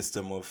like a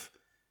system of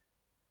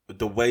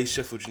the way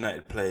Sheffield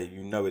United play,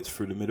 it's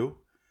through the middle.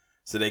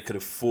 So they could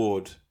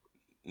afford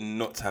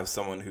not to have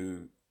someone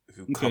who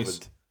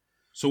covered.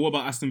 So what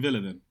about Aston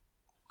Villa then?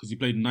 Because he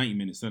played 90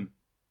 minutes then.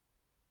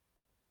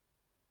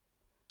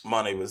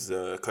 Mane was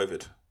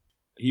COVID.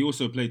 He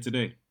also played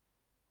today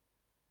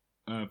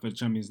for the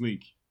Champions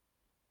League.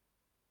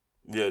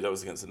 Yeah, that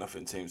was against a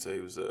nothing team, so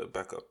he was a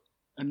backup.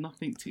 A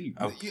nothing team?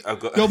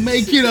 You're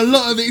making a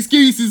lot of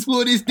excuses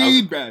for this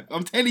dude, bruv.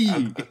 I'm telling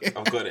you.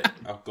 I've got it.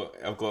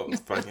 I've got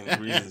fucking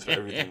reasons for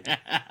everything.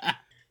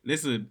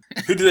 Listen.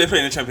 Who did they play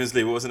in the Champions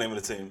League? What was the name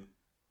of the team?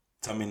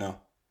 Tell me now.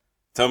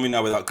 Tell me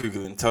now without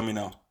Googling. Tell me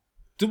now.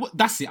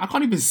 That's it. I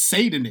can't even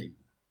say the name.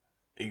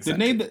 Exactly. The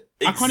name that...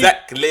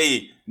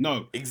 Exactly.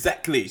 No.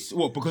 Exactly.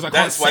 What, because I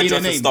can't say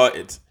the name? That's why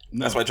Jota started.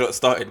 No. That's why Jota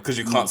started, because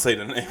you can't say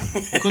the name.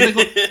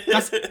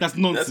 That's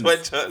nonsense.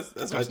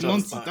 That's why Jota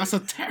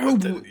nonsense.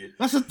 Started.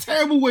 That's a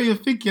terrible way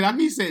of thinking. Like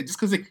he said, just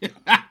because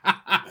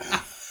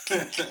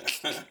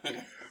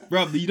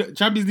Bro, the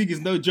Champions League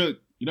is no joke.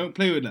 You don't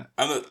play with that.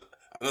 I'm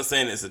not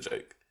saying it's a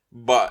joke,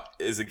 but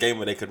it's a game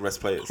where they could rest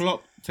players.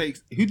 Klopp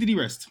takes... Who did he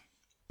rest?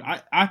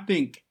 I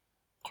think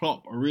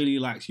Klopp really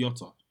likes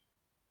Jota.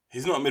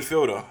 He's not a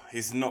midfielder.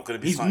 He's not going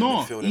to be starting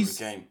midfield every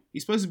game.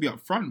 He's supposed to be up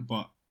front,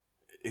 but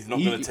he's not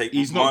going to take.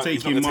 He's not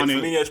taking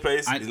Firmino's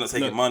place. He's not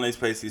taking Mane's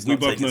place. He's not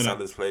taking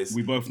Salah's place.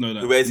 We both know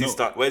that. Where's he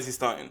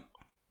starting?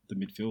 The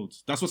midfield.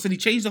 That's what I said. He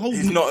changed the whole.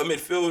 He's not a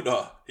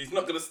midfielder. He's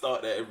not going to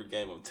start there every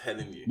game. I'm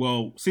telling you.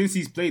 Well, since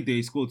he's played there,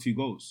 he scored 2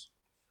 goals.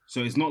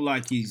 So it's not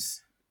like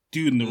he's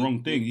doing the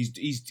wrong thing.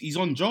 He's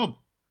on job.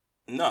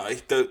 No,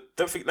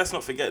 let's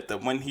not forget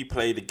that when he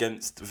played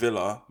against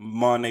Villa,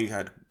 Mane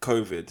had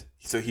COVID,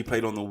 so he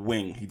played on the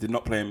wing. He did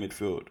not play in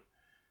midfield.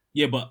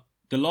 Yeah, but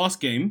the last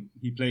game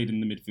he played in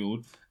the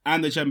midfield,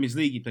 and the Champions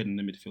League he played in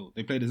the midfield.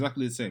 They played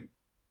exactly the same,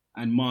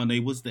 and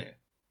Mane was there.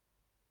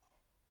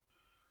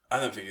 I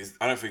don't think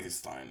it's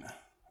starting.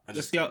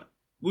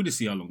 We'll just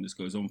see how long this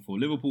goes on for.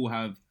 Liverpool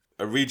have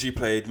Origi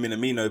played,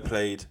 Minamino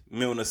played,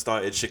 Milner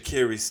started,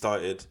 Shaqiri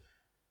started.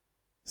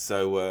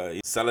 So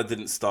Salah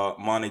didn't start,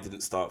 Mane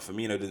didn't start,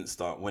 Firmino didn't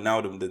start,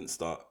 Wijnaldum didn't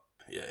start.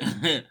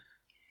 Yeah.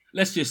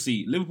 Let's just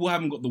see. Liverpool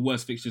haven't got the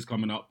worst fixtures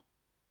coming up.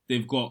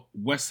 They've got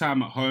West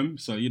Ham at home,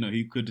 so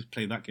he could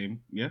play that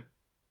game. Yeah,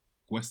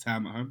 West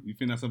Ham at home. You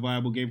think that's a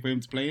viable game for him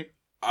to play it?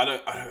 I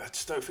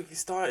just don't think he's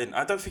starting.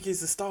 I don't think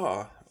he's the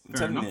starter. I'm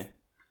telling you.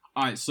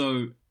 All right,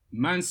 so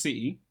Man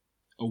City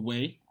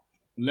away,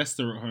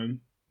 Leicester at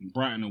home,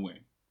 Brighton away,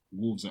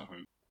 Wolves at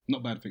home.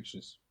 Not bad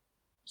fixtures.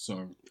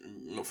 So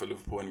not for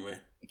Liverpool anyway.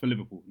 For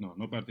Liverpool, no,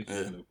 not bad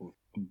fixtures for Liverpool.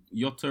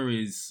 Jota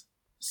is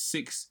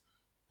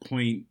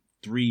 6.3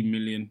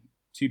 million,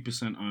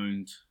 2%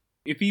 owned.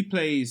 If he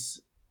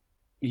plays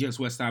against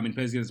West Ham and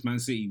plays against Man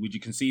City, would you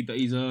concede that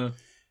he's a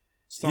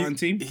starting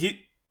team?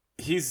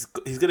 He's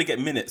going to get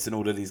minutes in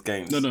all of these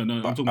games. No.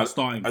 I'm talking about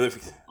starting. I don't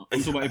think. I'm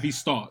talking about if he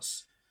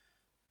starts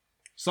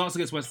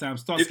against West Ham,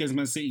 starts against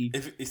Man City.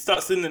 If he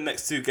starts in the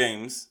next 2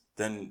 games,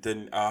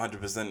 then I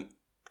 100%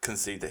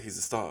 concede that he's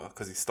a starter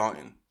because he's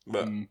starting.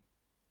 But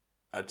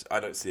I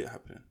don't see it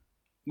happening.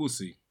 We'll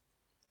see.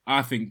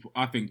 I think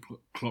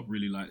Klopp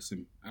really likes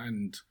him,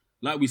 and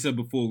like we said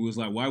before, we was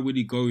like, why would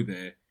he go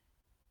there,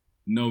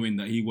 knowing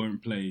that he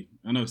won't play?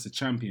 I know it's the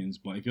Champions,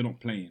 but if you're not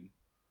playing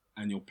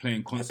and you're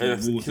playing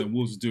constantly Wolves, and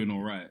Wolves are doing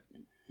all right,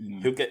 you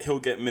know. He'll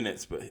get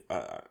minutes, but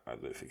I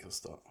don't think he'll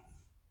start.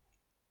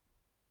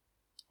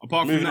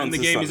 Apart from that in the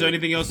game, is there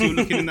anything else you're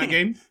looking in that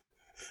game?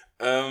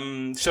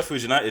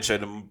 Sheffield United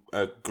showed them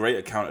a great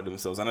account of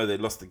themselves. I know they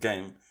lost the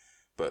game,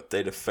 but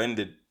they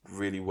defended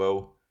really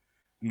well.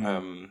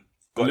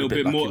 A little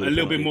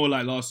bit more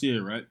like last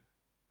year, right?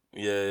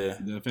 Yeah.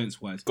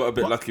 Defense wise, got a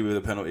bit lucky with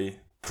the penalty.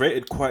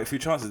 Created quite a few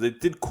chances. They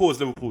did cause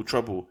Liverpool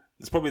trouble.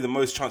 It's probably the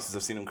most chances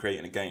I've seen them create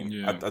in a game.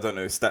 Yeah. I don't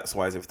know stats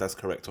wise if that's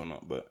correct or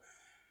not, but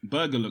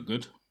Berger looked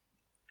good.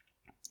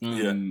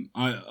 I'm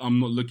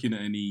not looking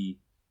at any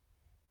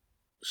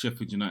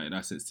Sheffield United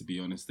assets, to be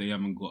honest. They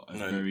haven't got a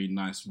very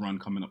nice run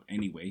coming up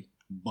anyway.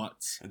 But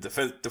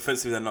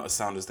defensively, they're not as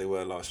sound as they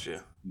were last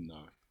year. No.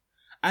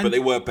 But they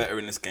were better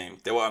in this game.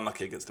 They were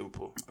unlucky against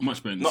Liverpool.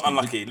 Much better. Not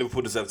unlucky.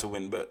 Liverpool deserved to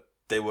win, but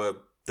they were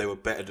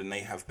better than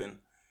they have been.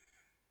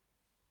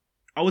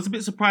 I was a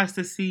bit surprised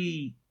to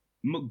see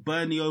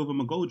McBurney over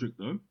McGoldrick,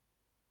 though.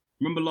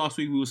 Remember last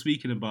week we were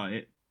speaking about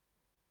it,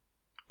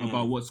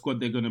 about what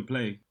squad they're going to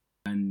play.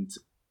 And,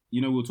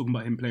 we were talking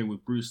about him playing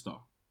with Brewster.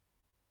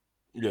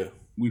 Yeah.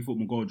 We thought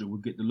McGoldrick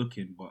would get the look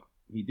in, but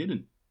he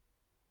didn't.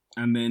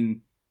 And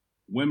then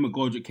when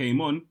McGoldrick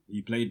came on,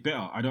 he played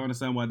better. I don't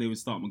understand why they would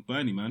start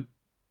McBurney, man.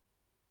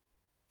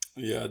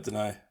 Yeah, I don't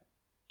know.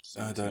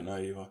 I don't know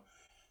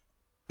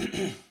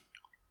either.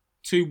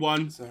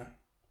 2-1. Sorry.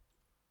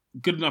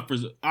 Good enough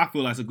result. I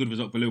feel that's a good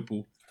result for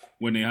Liverpool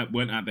when they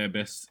went at their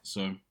best.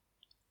 So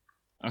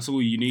that's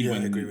all you need I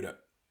agree with that.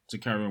 To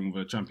carry on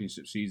with a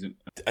championship season.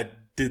 I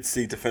did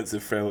see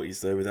defensive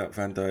frailties though without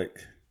Van Dijk.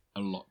 A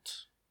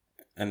lot.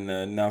 And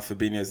now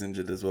Fabinho's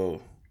injured as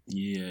well.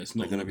 Yeah, it's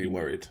not going to be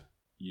worried.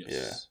 Yes.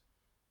 Yeah.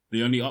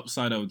 The only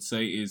upside I would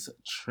say is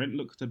Trent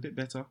looked a bit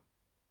better.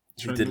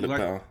 He did look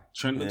better.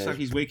 Trent looks like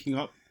he's waking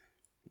up.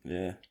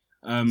 Yeah.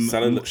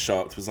 Salah looked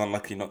sharp. Was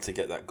unlucky not to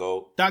get that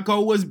goal. That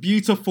goal was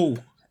beautiful.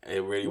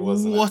 It really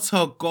was. What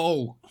a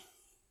goal!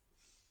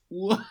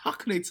 How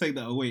can they take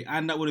that away?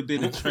 And that would have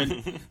been a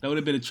Trent. That would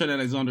have been a Trent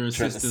Alexander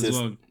assist as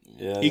well.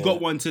 Yeah, he got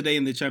one today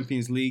in the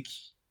Champions League.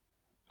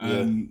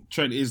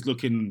 Trent is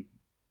looking.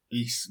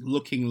 He's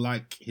looking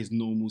like his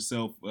normal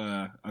self.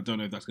 I don't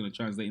know if that's going to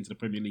translate into the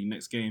Premier League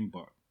next game,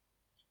 but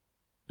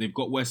they've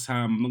got West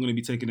Ham. I'm not going to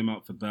be taking him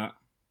out for that.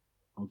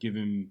 I'll give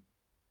him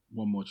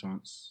one more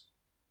chance.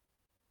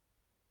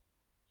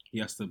 He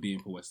has to be in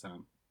for West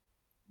Ham.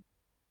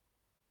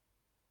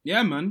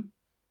 Yeah, man.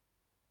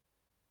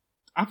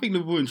 I think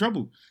Liverpool in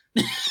trouble.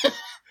 With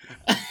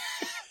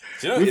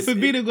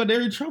Fabinho,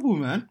 they're in trouble,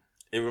 man.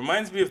 It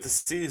reminds me of the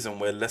season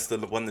where Leicester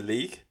won the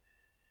league.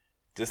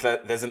 Just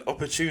like there's an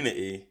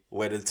opportunity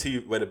where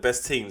the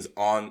best teams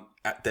aren't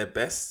at their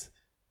best,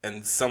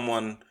 and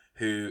someone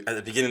who at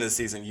the beginning of the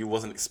season you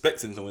wasn't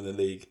expecting to win the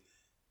league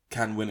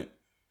can win it.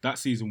 That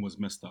season was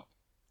messed up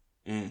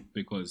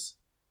because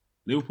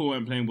Liverpool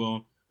weren't playing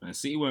well, Man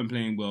City weren't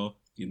playing well,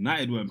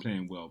 United weren't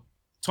playing well,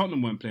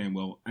 Tottenham weren't playing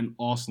well, and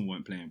Arsenal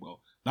weren't playing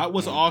well. That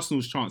was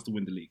Arsenal's chance to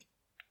win the league.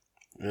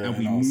 Yeah, and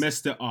we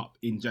messed it up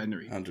in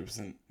January.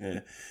 100%. Yeah.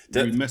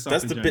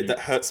 That's the bit that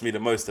hurts me the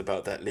most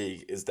about that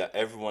league is that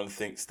everyone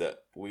thinks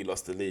that we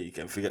lost the league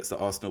and forgets that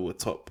Arsenal were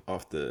top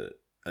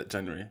at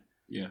January.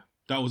 Yeah.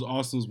 That was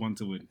Arsenal's one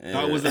to win. Yeah.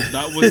 That was the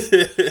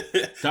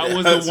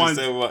one.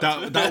 So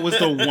that was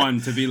the one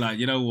to be like,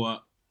 you know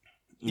what?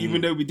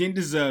 Even though we didn't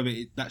deserve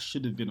it, that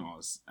should have been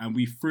ours, and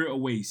we threw it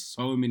away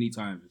so many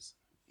times.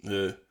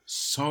 Yeah,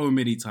 so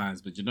many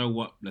times. But you know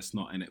what? Let's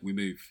not in it. We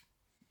move.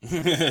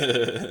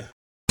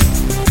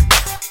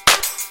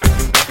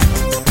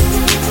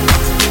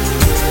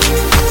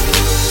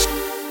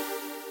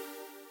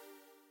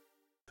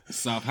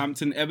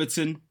 Southampton,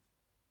 Everton.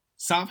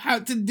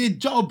 Southampton did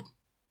job.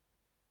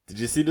 Did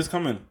you see this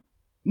coming?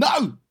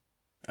 No,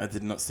 I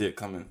did not see it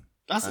coming.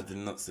 I did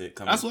not see it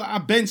coming. That's why I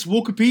benched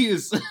Walker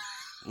Peters.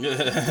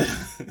 Yeah.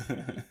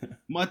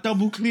 My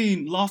double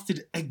clean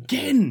lasted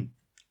again.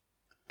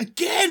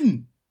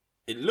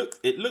 It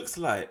looks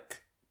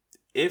like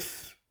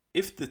if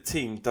the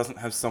team doesn't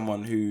have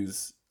someone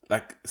who's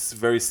like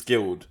very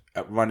skilled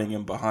at running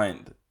in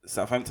behind,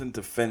 Southampton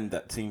defend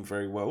that team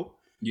very well.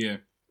 Yeah.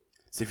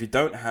 So if you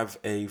don't have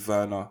a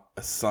Werner,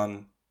 a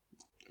Son,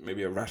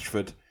 maybe a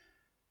Rashford,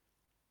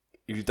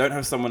 if you don't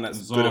have someone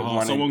that's good at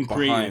running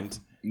behind,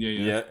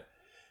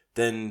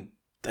 then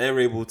they're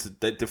able to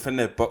defend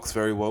their box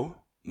very well,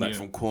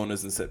 from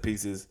corners and set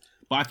pieces.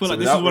 But I feel like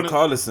this is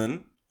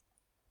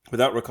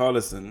without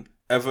Richarlison,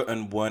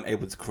 Everton weren't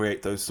able to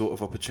create those sort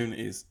of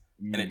opportunities,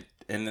 and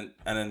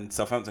then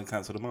Southampton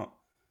cancelled them out.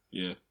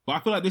 Yeah, but I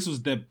feel like this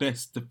was their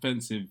best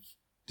defensive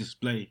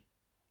display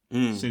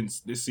since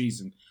this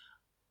season.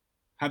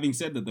 having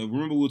said that, though,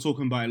 remember we were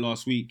talking about it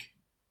last week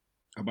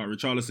about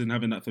Richarlison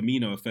having that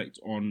Firmino effect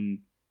on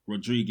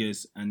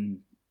Rodriguez and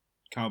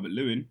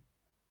Calvert-Lewin.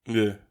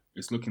 Yeah,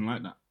 it's looking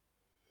like that.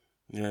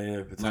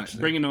 Yeah,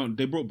 potentially.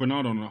 They brought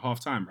Bernardo on at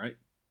half time, right?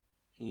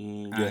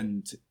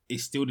 And it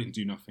still didn't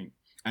do nothing.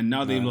 And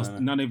now they've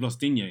lost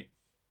Digne.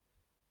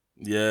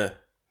 Yeah.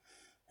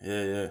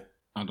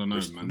 I don't know,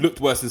 man. Looked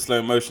worse in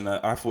slow motion.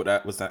 I thought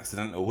that was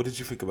accidental. What did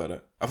you think about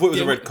that? I thought it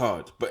was a red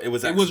card, but it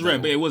was accidental. It was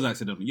red, but it was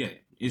accidental. Yeah,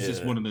 it's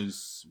just one of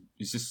those.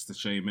 It's just a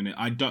shame, innit?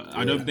 I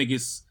don't think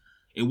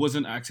it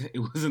wasn't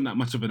that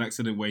much of an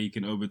accident where you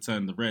can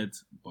overturn the red,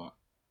 but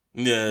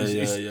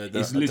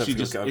it's literally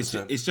just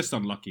it's just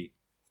unlucky.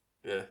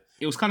 Yeah,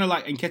 it was kind of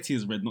like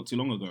Nketiah's red not too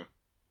long ago.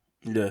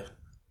 Yeah,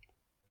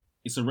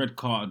 it's a red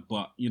card,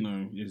 but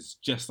it's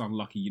just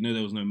unlucky.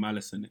 There was no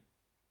malice in it.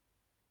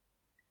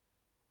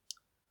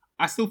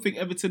 I still think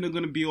Everton are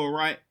going to be all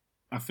right.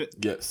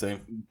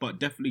 Same. But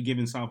definitely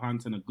giving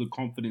Southampton a good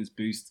confidence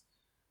boost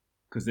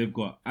because they've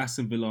got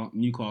Aston Villa,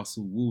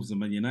 Newcastle, Wolves, and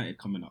Man United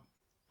coming up,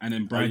 and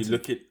then Brighton.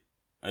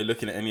 Are you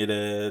looking at any of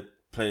the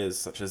players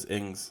such as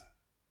Ings,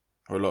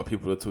 or a lot of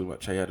people are talking about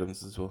Che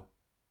Adams as well?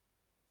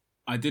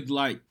 I did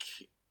like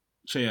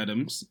Che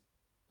Adams.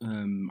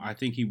 I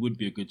think he would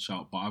be a good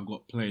shout, but I've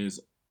got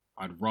players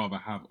I'd rather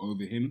have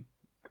over him.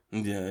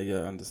 Yeah,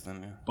 I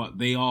understand. Yeah, but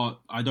they are.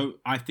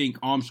 I think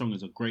Armstrong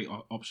is a great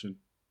option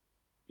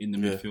in the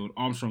midfield.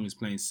 Armstrong is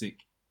playing sick.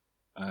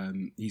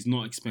 He's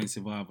not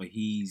expensive either.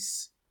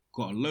 He's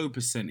got a low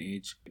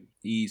percentage.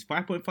 He's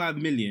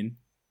 5.5 million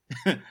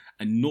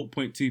and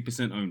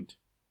 0.2% owned.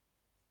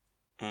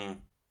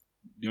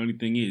 The only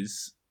thing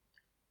is,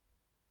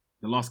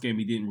 the last game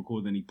he didn't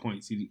record any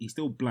points. He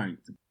still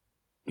blanked.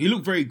 He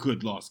looked very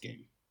good last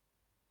game,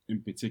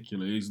 in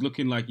particular. He's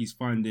looking like he's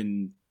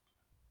finding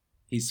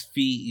his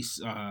feet.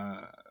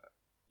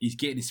 He's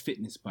getting his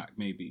fitness back,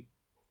 maybe.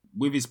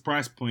 With his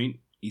price point,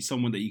 he's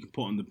someone that you can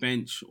put on the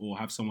bench or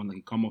have someone that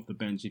can come off the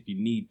bench if you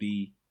need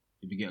be,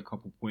 if you get a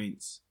couple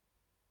points.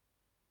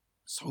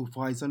 So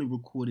far, he's only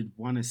recorded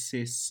 1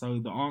 assist. So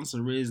the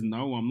answer is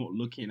no, I'm not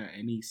looking at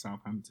any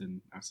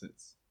Southampton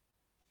assets.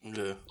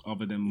 Yeah.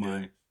 Other than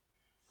my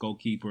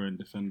goalkeeper and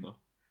defender.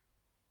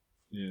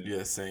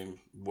 Yeah, same.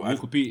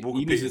 Walker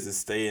Peters is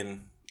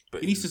staying.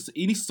 But he needs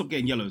to stop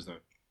getting yellows, though.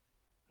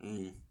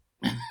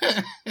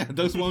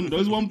 those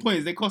one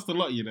points, they cost a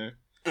lot,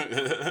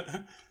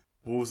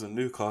 Wolves and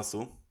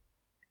Newcastle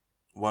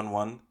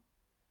 1-1.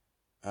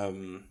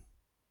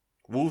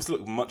 Wolves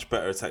look much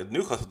better attacked.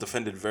 Newcastle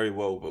defended very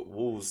well, but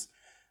Wolves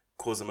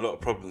caused them a lot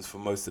of problems for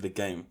most of the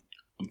game.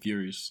 I'm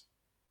furious.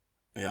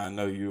 Yeah, I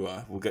know you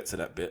are. We'll get to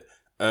that bit.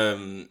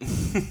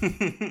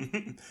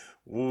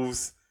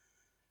 Wolves.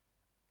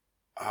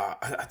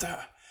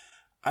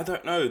 I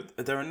don't know.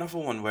 They're another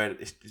one where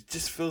it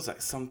just feels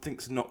like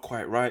something's not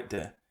quite right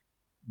there.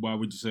 Why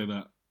would you say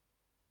that?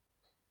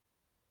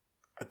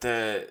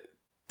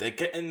 They're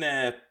getting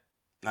there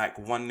like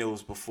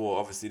 1-0s before.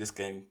 Obviously, this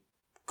game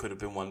could have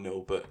been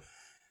 1-0, but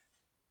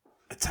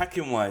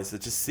attacking wise, there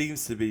just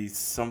seems to be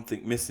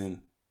something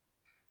missing.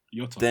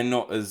 They're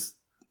not as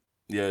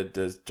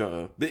there's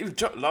Jota. But even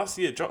last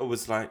year, Jota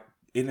was like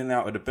in and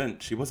out of the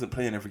bench. He wasn't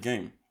playing every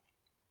game.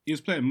 He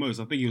was playing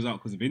most. I think he was out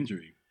because of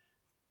injury.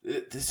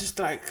 There's just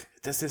like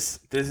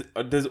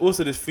there's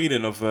also this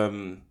feeling of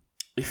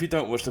if you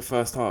don't watch the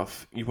first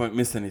half, you won't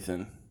miss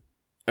anything.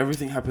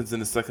 Everything happens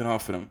in the second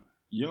half for them.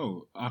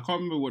 Yo, I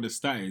can't remember what the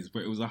stat is,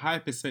 but it was a high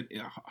percent.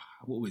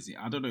 What was it?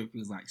 I don't know if it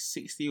was like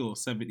 60 or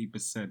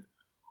 70%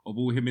 of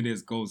all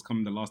Jimenez goals come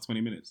in the last 20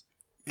 minutes.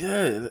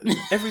 Yeah,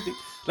 everything.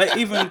 Like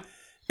even,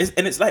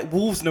 it's like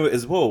Wolves know it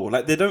as well.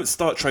 Like they don't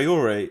start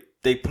Traore.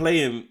 They play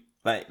him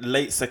like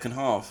late second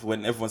half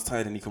when everyone's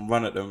tired and he can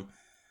run at them.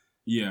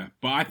 Yeah,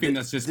 but I think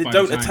that's just they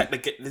don't attack the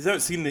game. They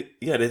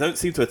don't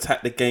seem to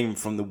attack the game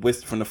from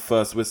the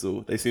first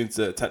whistle. They seem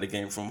to attack the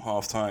game from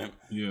half time.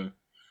 Yeah,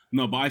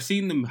 no, but I've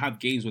seen them have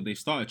games where they've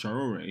started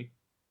Traore,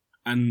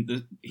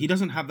 and he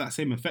doesn't have that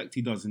same effect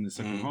he does in the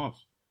second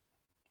half,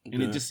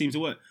 and it just seems to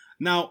work.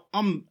 Now,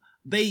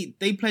 they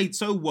played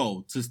so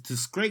well to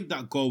scrape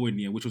that goal in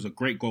here, which was a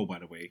great goal, by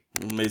the way.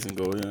 Amazing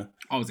goal, yeah.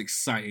 I was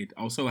excited.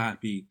 I was so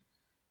happy.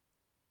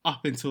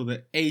 Up until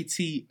the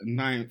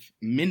 89th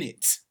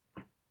minute.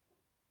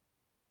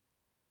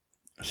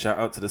 Shout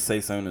out to the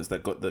Saints owners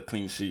that got the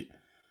clean sheet.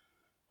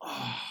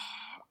 Oh,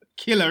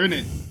 killer,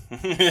 innit?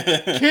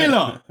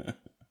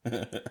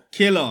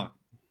 Killer.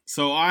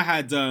 So I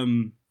had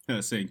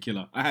saying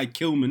killer. I had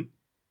Kilman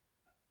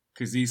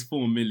because he's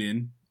 4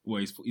 million.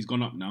 Well, he's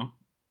gone up now.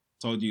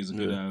 Told you he's a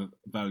good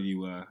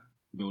value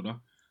builder.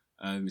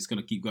 It's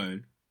gonna keep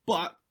going,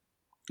 but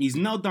he's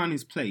now down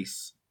his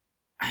place,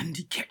 and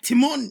he kept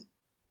him on.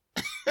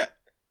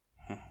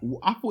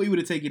 I thought he would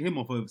have taken him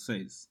off over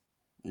Saints.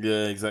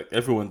 Yeah, exactly.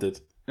 Everyone did.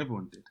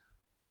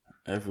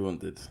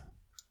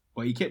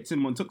 But he kept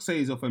him on, took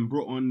Says off and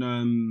brought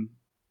on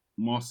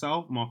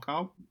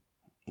Marcal.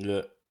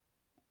 Yeah.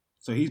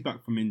 So he's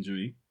back from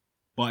injury.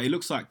 But it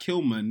looks like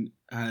Kilman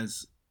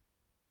is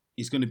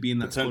going to be in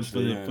that squad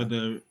for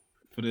the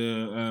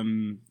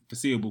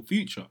foreseeable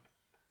future.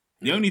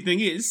 The only thing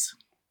is,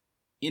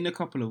 in a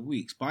couple of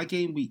weeks, by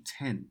game week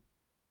 10,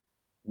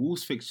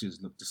 Wolves fixtures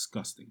look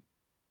disgusting.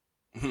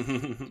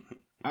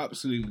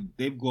 Absolutely.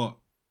 They've got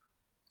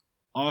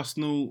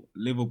Arsenal,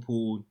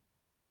 Liverpool,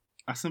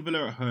 Aston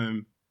Villa at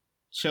home,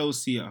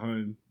 Chelsea at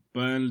home,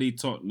 Burnley,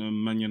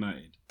 Tottenham, Man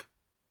United.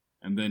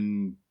 And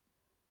then,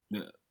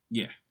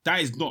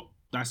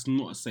 that's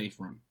not a safe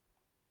run.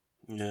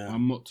 Yeah.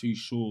 I'm not too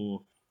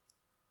sure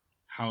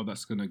how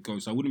that's going to go.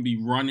 So I wouldn't be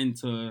running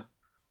to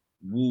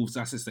Wolves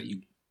assets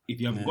if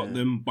you haven't got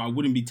them, but I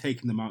wouldn't be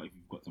taking them out if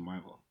you've got them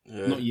either.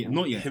 Yeah.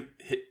 Not yet.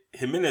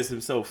 Jimenez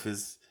himself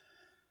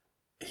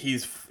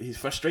he's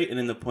frustrating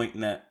in the point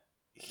that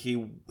he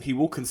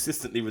will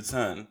consistently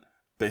return,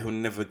 but he'll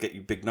never get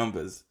you big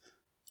numbers.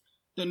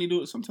 Don't need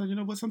to. Sometimes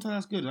sometimes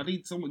that's good. I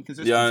need someone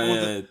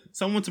consistent.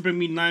 Someone to bring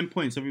me 9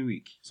 points every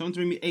week. Someone to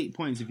bring me 8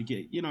 points if you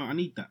get. I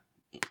need that.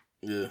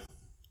 Yeah.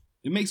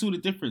 It makes all the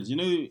difference.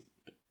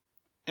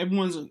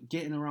 Everyone's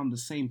getting around the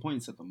same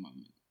points at the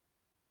moment.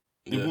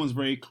 Yeah. Everyone's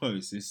very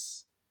close.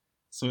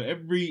 So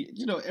every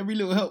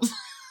little helps.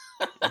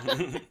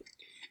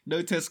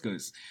 No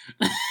Tesco's.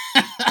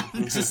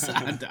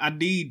 I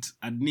need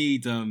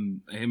a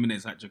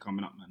Jimenez hat-trick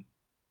coming up, man.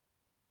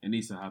 It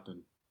needs to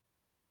happen.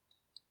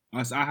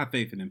 I have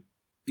faith in him.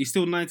 He's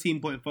still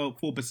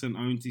 19.4%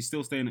 owned. He's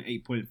still staying at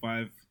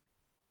 8.5.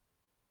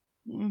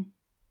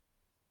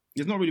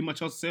 There's not really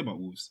much else to say about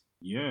Wolves.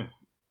 Yeah.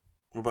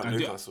 What about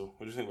Newcastle?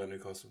 What do you think about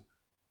Newcastle?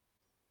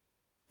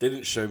 They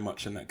didn't show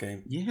much in that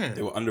game. Yeah.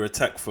 They were under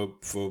attack for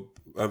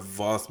a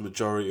vast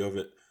majority of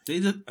it. They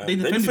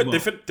defended well. They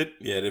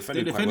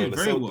defended quite well.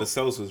 Very well. The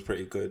sales was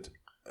pretty good.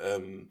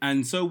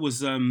 And so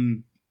was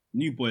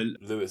new boy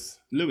Lewis.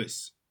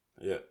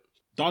 Yeah.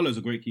 Darlow's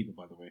a great keeper,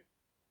 by the way.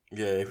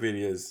 Yeah, it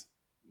really is.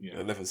 Yeah.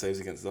 11 saves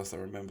against us, I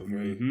remember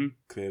very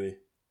clearly.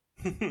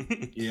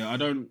 Yeah,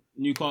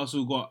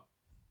 Newcastle got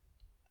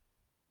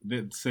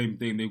the same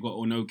thing. They've got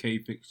okay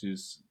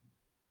fixtures.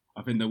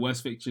 I think their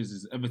worst fixtures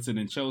is Everton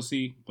and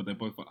Chelsea, but they're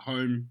both at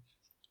home.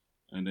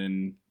 And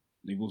then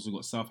they've also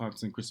got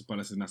Southampton, Crystal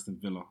Palace and Aston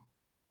Villa.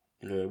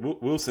 Yeah,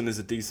 Wilson is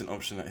a decent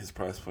option at his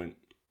price point.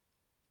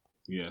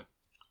 Yeah.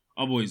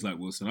 I've always liked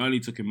Wilson. I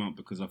only took him out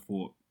because I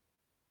thought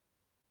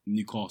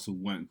Newcastle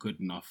weren't good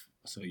enough.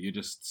 So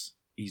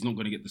he's not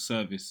going to get the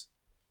service.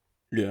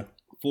 Yeah.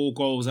 4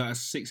 goals out of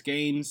 6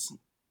 games.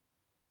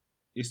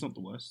 It's not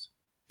the worst.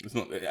 It's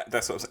not.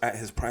 That's what's at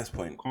his price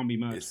point. Can't be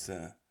mad. It's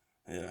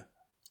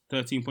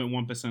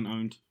 13.1%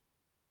 owned.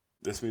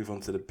 Let's move on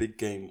to the big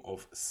game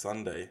of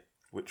Sunday,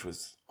 which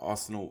was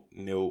Arsenal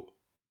 0,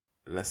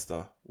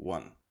 Leicester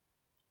 1. Do you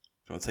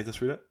want to take us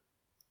through that? I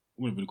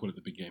wouldn't really call it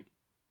the big game.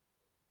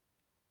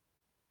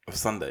 Of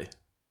Sunday?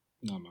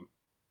 No, man.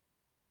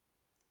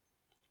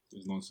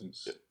 It's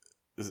nonsense.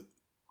 Is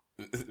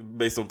it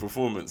based on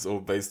performance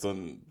or based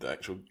on the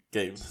actual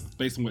game?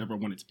 Based on whatever I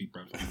want it to be,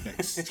 bro.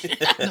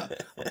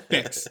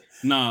 Bex.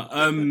 Nah.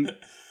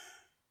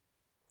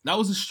 That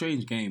was a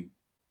strange game.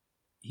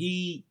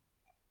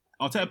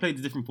 Arteta played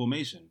a different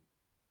formation.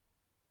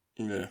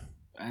 Yeah.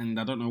 And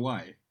I don't know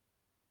why.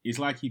 It's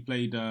like he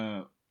played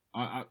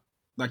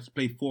like he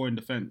played 4 in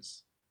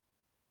defence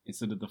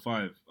instead of the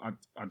 5. I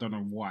don't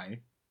know why.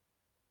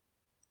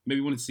 Maybe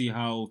he wanted to see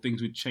how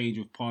things would change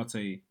with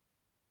Partey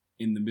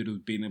in the middle,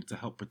 being able to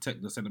help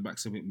protect the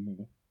centre-backs a bit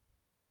more.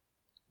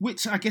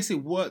 Which I guess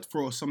it worked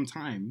for some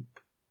time.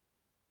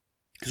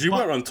 Because you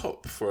were on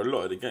top for a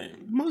lot of the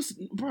game.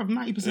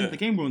 90% of the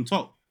game were on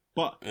top.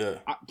 But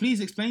please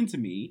explain to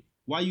me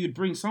why you would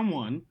bring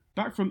someone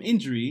back from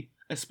injury,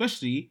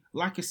 especially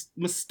like a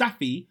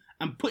Mustafi,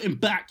 and put him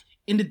back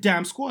in the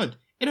damn squad.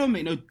 It don't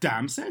make no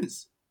damn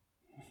sense.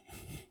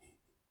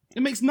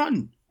 It makes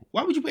none.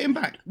 Why would you put him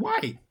back?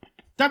 Why?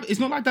 It's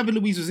not like David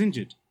Luiz was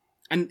injured.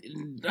 And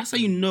that's how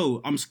you know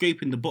I'm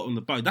scraping the bottom of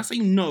the barrel. That's how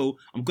you know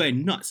I'm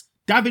going nuts.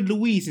 David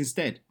Luiz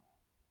instead.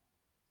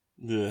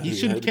 Yeah, he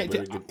should have kept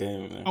it. Good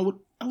game, I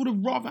would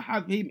have rather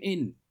have him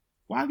in.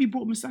 Why have you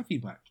brought Mustafi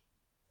back?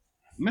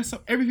 Mess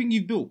up everything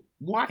you've built.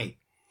 Why?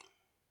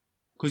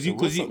 Because you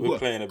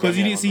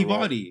didn't see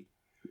Vardy.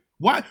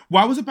 Why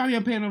was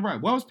Aubameyang playing on the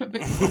right? Why was Pepe?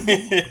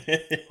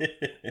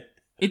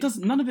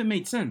 None of it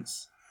made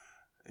sense.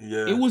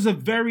 Yeah. It was a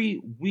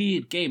very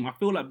weird game. I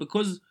feel like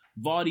because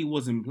Vardy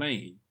wasn't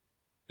playing,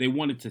 they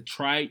wanted to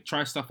try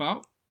stuff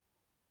out.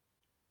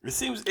 It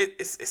seems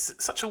it's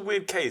such a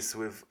weird case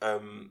with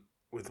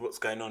what's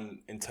going on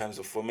in terms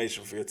of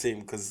formation for your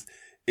team, because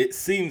it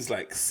seems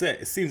like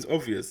set. It seems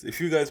obvious.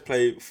 If you guys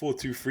play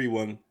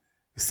 4-2-3-1,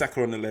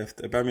 Saka on the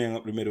left, Aubameyang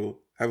up the middle,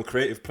 have a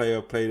creative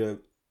player play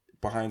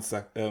behind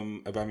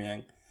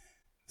Aubameyang,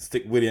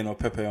 stick Willian or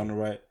Pepe on the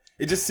right.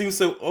 It just seems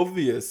so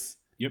obvious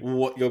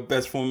what your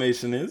best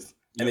formation is,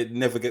 and it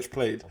never gets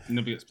played.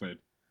 Never gets played.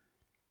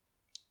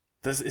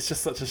 It's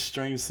just such a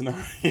strange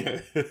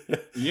scenario.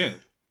 Yeah.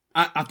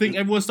 I think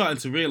everyone's starting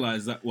to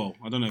realise that, well,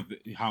 I don't know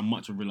how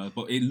much I realise,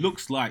 but it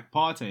looks like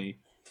Partey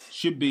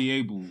should be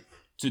able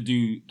to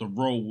do the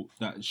role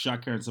that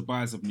Xhaka and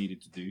Ceballos have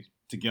needed to do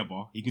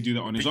together. He could do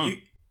that on his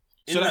own.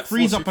 So that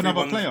frees up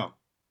another player.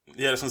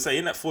 Yeah, that's what I'm saying.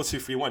 In that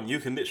 4-2-3-1, you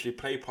can literally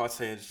play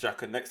Partey and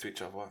Xhaka next to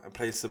each other and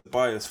play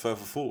Ceballos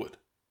further forward.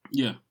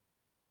 Yeah.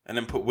 And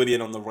then put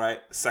Willian on the right,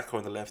 Saka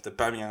on the left,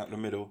 Aubameyang out in the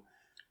middle.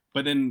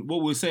 But then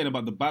what we're saying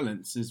about the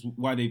balance is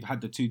why they've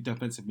had the two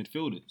defensive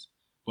midfielders.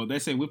 But they're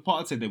saying with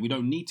Partey that we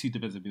don't need two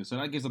defensive midfielders, so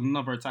that gives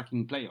another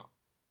attacking player.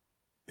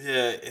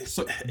 Yeah.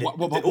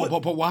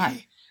 But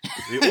why?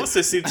 We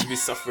also seem to be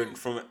suffering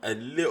from a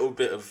little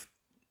bit of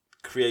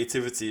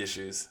creativity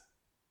issues.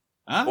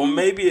 Or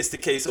maybe it's the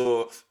case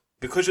of,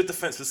 because your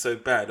defence was so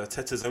bad,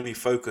 Arteta's only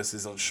focus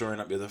is on shoring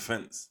up your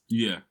defence.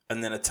 Yeah.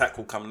 And then attack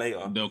will come later.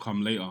 They'll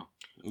come later.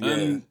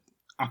 Yeah.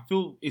 I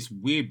feel it's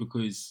weird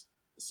because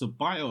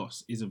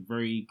Ceballos is a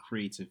very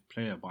creative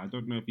player, but I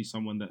don't know if he's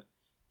someone that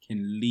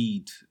can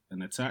lead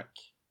an attack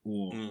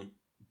or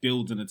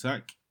build an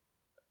attack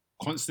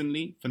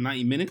constantly for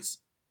 90 minutes.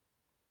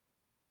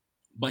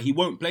 But he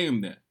won't play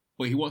him there.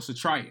 But he wants to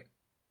try it.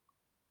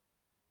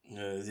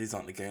 Yeah, these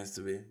aren't the games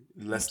to be.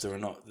 Leicester are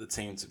not the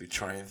team to be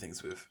trying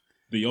things with.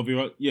 But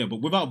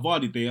without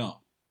Vardy, they are.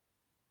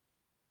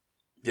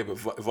 Yeah, but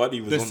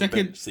Vardy was on the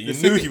bench, so you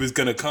knew he was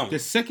going to come. The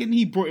second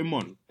he brought him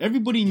on,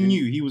 everybody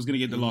knew he was going to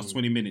get the last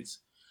 20 minutes.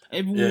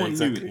 Everyone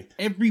knew it.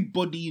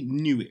 Everybody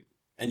knew it.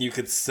 And you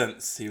could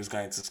sense he was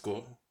going to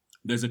score.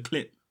 There's a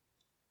clip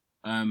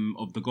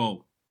of the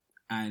goal,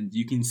 and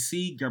you can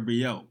see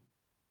Gabriel.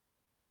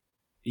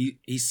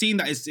 He's seen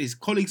that his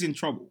colleague's in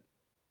trouble.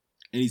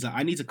 And he's like,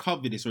 I need to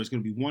cover this or it's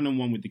going to be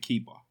one-on-one with the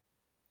keeper.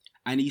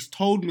 And he's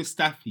told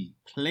Mustafi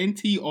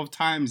plenty of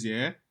times,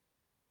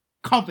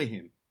 cover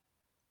him.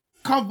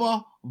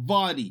 Cover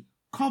Vardy.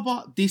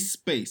 Cover this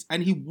space.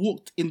 And he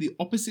walked in the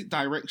opposite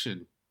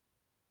direction.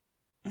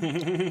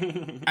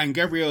 And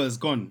Gabriel is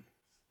gone.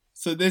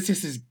 So there's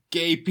just this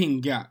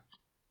gaping gap.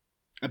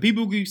 And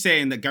people keep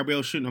saying that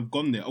Gabriel shouldn't have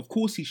gone there. Of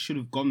course he should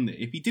have gone there.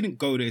 If he didn't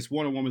go there, it's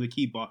one-on-one with the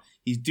keeper.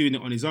 He's doing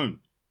it on his own.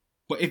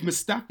 But if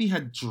Mustafi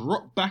had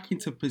dropped back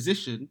into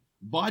position,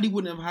 Vardy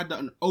wouldn't have had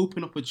an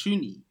open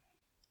opportunity.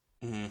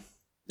 Mm-hmm.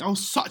 That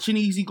was such an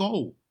easy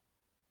goal.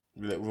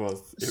 It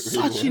was.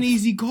 Such an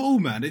easy goal,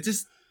 man.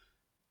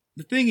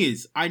 The thing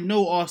is, I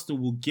know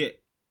Arsenal will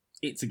get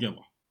it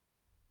together.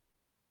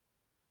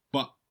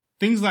 But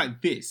things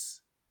like this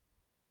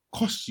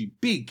cost you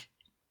big.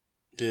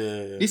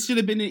 Yeah. This should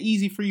have been an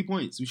easy 3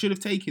 points. We should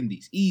have taken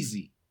these.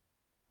 Easy.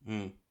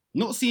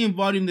 Not seeing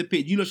Vardy in the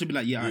pitch, you lot should be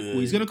like, cool.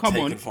 He's going to come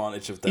on.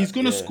 Advantage of that. He's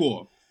going to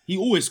score. He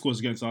always scores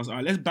against us. All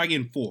right, let's bag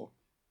in 4.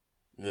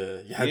 Yeah,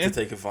 you had to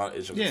take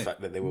advantage of the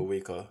fact that they were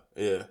weaker.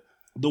 Yeah.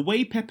 The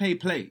way Pepe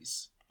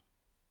plays,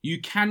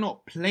 you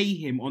cannot play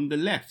him on the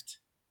left.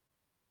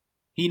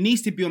 He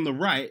needs to be on the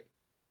right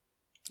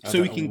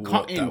so he can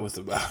cut in. That was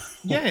about.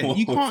 Yeah,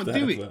 you can't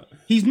do it. About?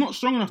 He's not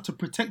strong enough to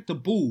protect the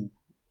ball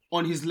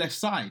on his left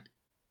side.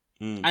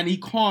 And he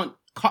can't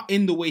cut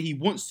in the way he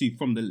wants to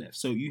from the left.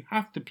 So you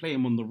have to play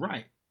him on the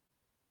right.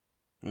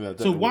 Yeah,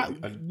 so why?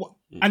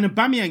 And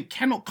Aubameyang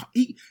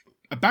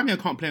Aubameyang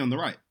can't play on the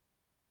right.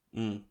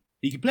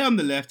 He can play on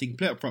the left. He can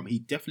play up front. He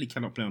definitely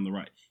cannot play on the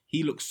right.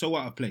 He looks so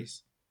out of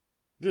place.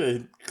 Yeah,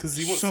 because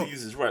he wants to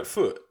use his right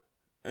foot.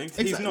 And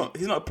he's not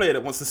a player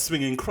that wants to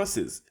swing in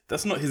crosses.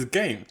 That's not his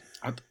game.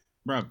 I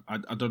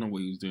don't know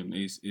what he was doing.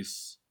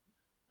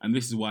 And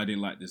this is why I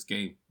didn't like this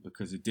game,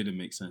 because it didn't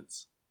make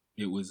sense.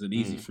 It was an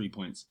easy 3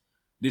 points.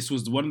 This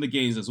was one of the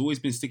games that's always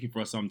been sticky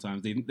for us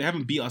sometimes. They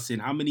haven't beat us in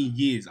how many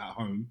years at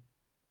home?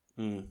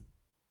 And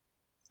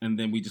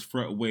then we just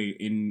throw it away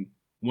in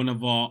one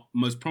of our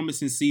most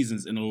promising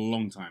seasons in a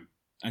long time.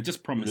 And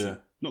just promising. Yeah.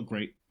 Not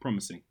great,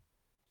 promising.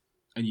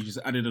 And you just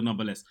added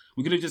another less.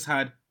 We could have just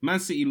had Man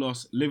City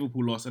loss,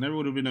 Liverpool loss, and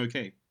everyone would have been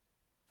okay.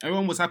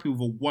 Everyone was happy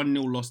with a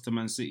 1-0 loss to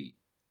Man City.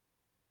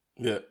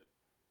 Yeah.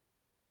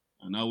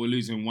 And now we're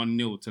losing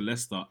 1-0 to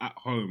Leicester at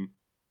home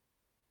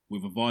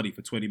with a Vardy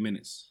for 20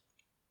 minutes.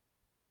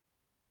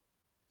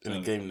 In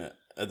a game that,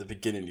 at the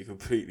beginning, you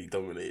completely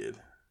dominated.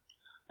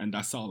 And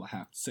that's all I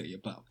have to say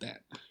about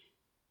that.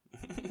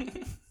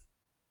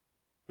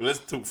 Let's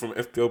talk from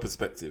an FPL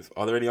perspective.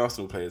 Are there any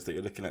Arsenal players that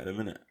you're looking at in a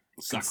minute?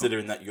 Saka.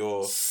 Considering that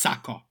you're...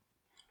 Saka.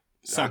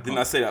 Didn't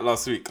I say that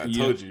last week? I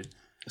told you.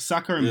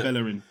 Saka and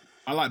Bellerin.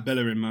 I like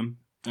Bellerin, man.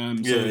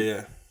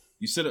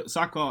 You said that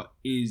Saka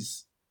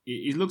is...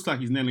 It looks like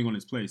he's nailing on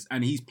his place.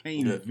 And he's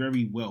playing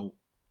very well.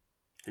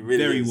 He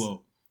really very is.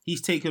 well.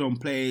 He's taking on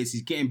players.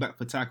 He's getting back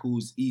for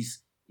tackles.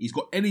 He's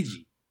got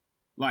energy.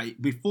 Like,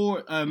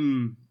 before... at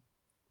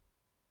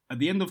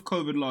the end of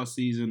COVID last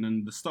season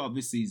and the start of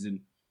this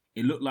season,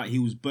 it looked like he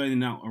was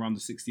burning out around the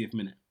 60th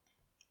minute.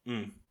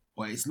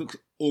 But it's looked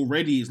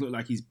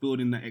like he's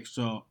building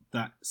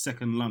that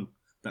second lung,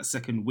 that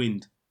second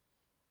wind.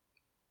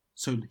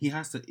 So he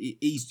has to.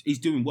 He's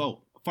doing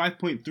well.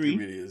 5.3. He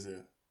really is.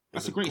 Yeah,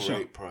 that's a great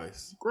shot.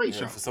 Price. Great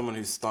shot for someone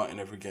who's starting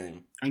every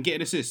game and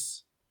getting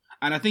assists.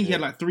 And I think he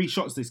had like 3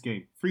 shots this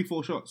game,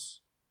 3-4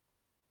 shots.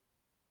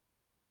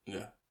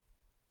 Yeah,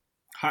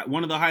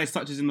 one of the highest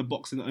touches in the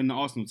box in the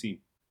Arsenal team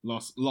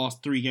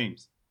last 3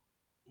 games.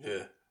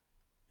 Yeah,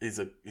 he's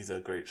a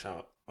great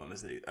shot.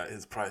 Honestly, at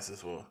his price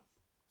as well.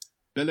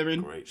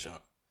 Bellerin, great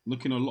shot.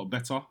 Looking a lot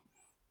better.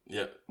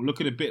 Yeah.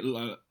 Looking a bit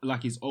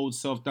like his old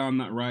self down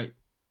that right.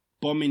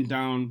 Bombing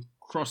down,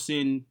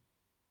 crossing.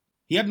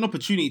 He had an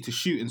opportunity to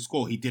shoot and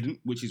score. He didn't,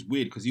 which is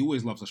weird because he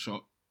always loves a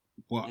shot.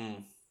 But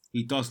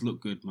he does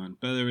look good, man.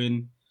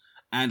 Bellerin.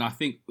 And I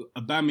think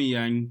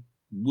Aubameyang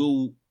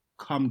will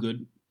come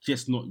good,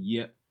 just not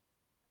yet.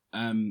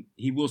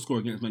 He will score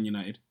against Man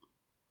United.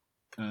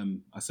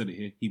 I said it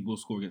here. He will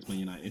score against Man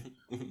United.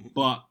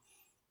 But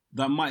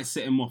that might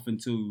set him off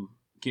until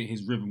get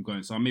his rhythm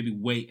going. So I'll maybe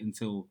wait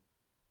until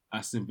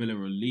Aston Villa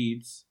or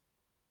Leeds.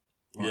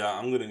 Yeah,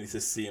 I'm gonna need to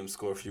see him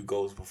score a few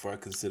goals before I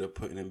consider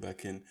putting him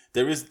back in.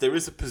 There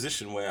is a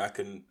position where I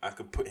can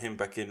put him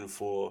back in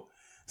for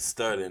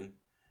Sterling,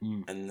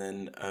 and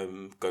then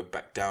go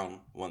back down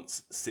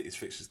once City's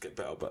fixtures get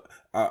better. But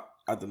I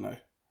don't know.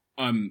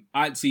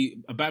 I'd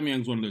see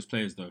Aubameyang's one of those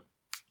players though,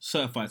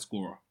 certified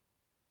scorer.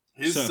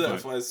 He's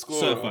certified scorer.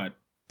 Certified.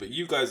 But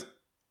you guys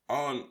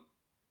aren't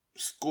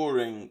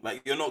scoring,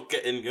 like you're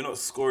not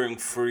scoring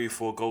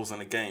 3-4 goals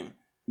in a game.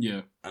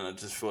 Yeah. And I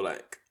just feel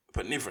like,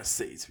 but neither are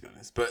City, to be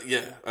honest. But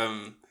yeah,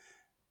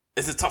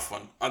 it's a tough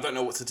one. I don't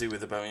know what to do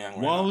with Aubameyang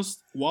right now.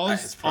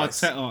 Whilst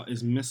Arteta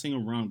is messing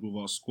around with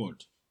our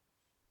squad.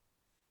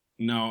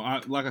 Now,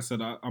 like I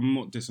said, I'm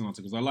not dissing Arteta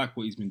because I like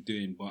what he's been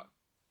doing, but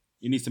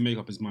he needs to make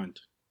up his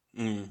mind.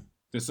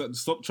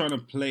 Stop trying to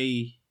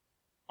play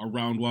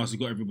around whilst you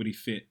got everybody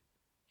fit.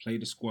 Play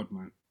the squad,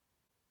 man.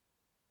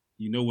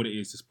 You know what it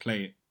is. Just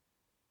play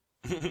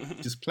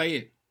it. Just play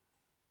it.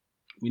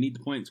 We need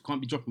the points.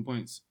 Can't be dropping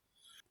points.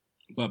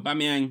 But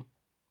Aubameyang,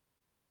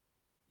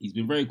 he's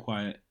been very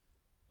quiet,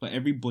 but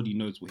everybody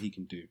knows what he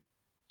can do.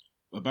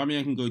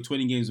 Aubameyang can go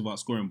 20 games without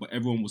scoring, but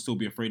everyone will still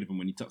be afraid of him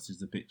when he touches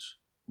the pitch.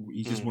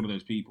 He's just one of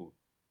those people.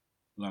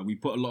 Like, we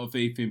put a lot of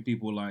faith in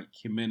people like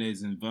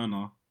Jimenez and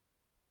Werner.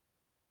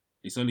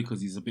 It's only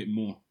because he's a bit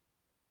more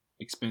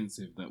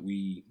expensive that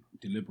we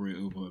deliberate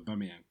over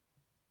Aubameyang.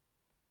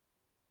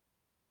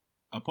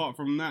 Apart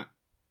from that,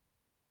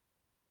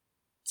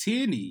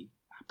 Tierney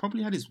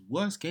probably had his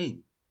worst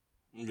game.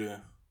 Yeah.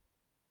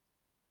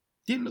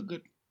 Didn't look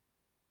good.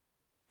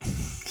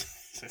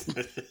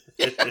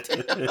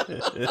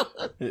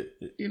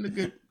 Didn't look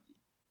good.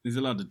 He's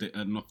allowed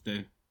an off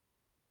day.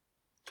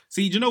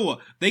 See, do you know what?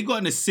 They got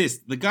an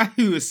assist. The guy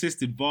who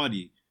assisted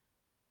Vardy,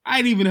 I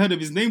ain't even heard of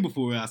his name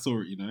before I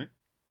saw it, you know?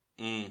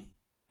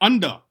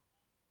 Under.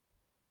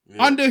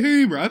 Yeah. Under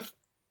who, bruv?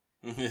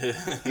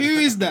 Who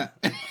is that?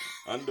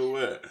 Under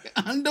where?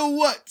 Under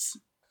what?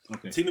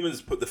 Okay.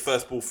 Tielemans put the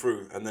first ball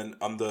through and then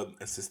Under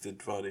assisted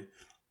Vardy.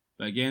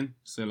 Again,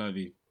 c'est la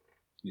vie.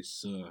 Yes,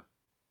 sir.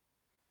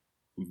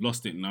 We've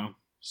lost it now,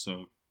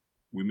 so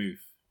we move.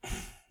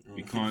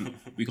 We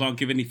can't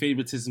give any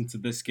favouritism to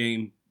this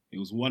game. It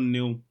was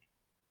 1-0.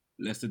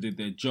 Leicester did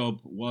their job.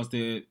 Whilst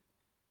they're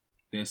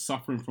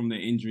suffering from their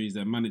injuries,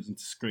 they're managing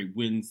to scrape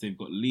wins. They've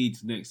got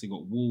Leeds next, they've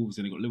got Wolves,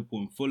 and they've got Liverpool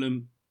and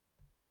Fulham.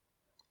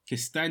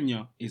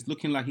 Castagna is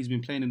looking like he's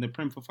been playing in the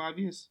Prem for 5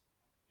 years.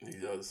 He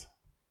does.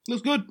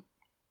 Looks good.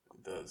 He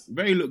does.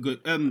 Very look good.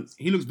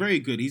 He looks very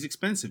good. He's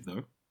expensive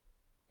though.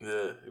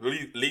 Yeah.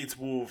 Leeds,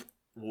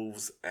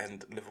 Wolves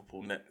and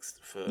Liverpool next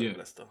for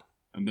Leicester.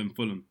 And then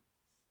Fulham.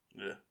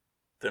 Yeah.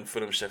 Then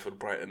Fulham, Sheffield,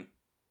 Brighton.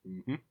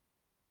 Mm-hmm.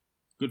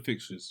 Good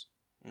fixtures.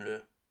 Yeah.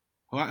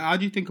 How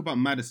do you think about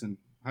Maddison?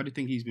 How do you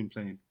think he's been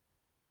playing?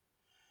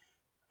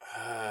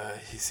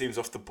 He seems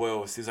off the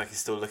boil. Seems like he's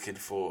still looking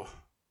for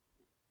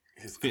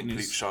his fitness,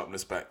 complete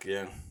sharpness back.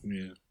 Yeah.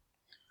 Yeah.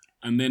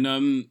 And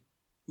then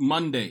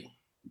Monday,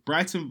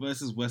 Brighton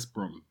versus West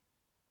Brom.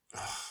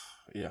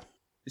 Yeah.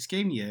 This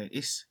game,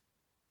 it's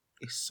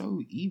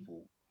so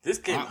evil. This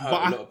game hurt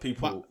a lot of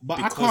people. But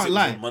I can't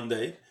lie. On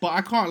Monday. But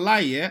I can't lie.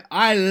 Yeah,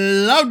 I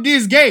love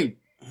this game.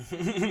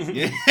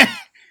 Yeah.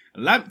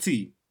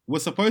 Lamptey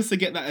was supposed to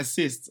get that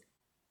assist,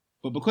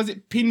 but because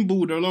it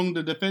pinballed along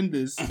the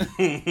defenders,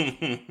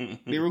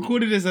 they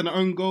recorded it as an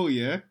own goal,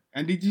 yeah?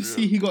 And did you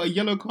see he got a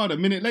yellow card a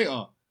minute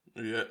later?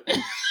 Yeah.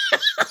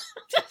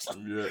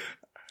 Yeah.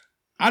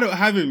 I don't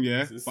have him,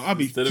 yeah? But I'll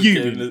be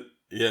fuming.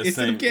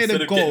 Instead of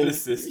getting a goal,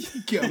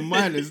 you get a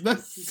minus.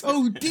 That's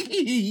so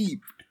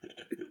deep.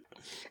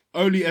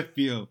 Only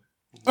FPL.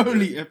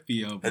 Only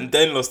FPL. And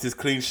then lost his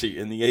clean sheet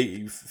in the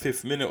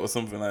 85th minute or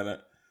something like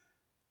that.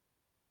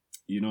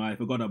 You know, I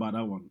forgot about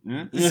that one.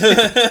 Yeah?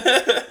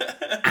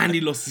 And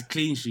he lost his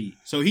clean sheet.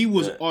 So he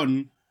was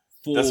on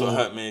for... That's what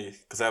hurt me.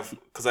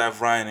 Because I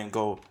have Ryan in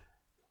goal.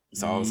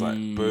 So I was like,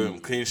 boom,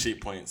 clean sheet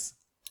points.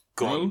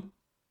 Gone. Bro,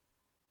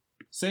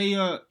 say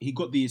he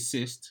got the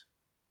assist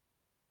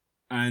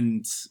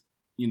and,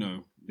 you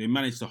know, they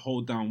managed to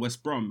hold down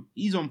West Brom.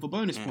 He's on for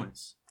bonus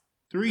points.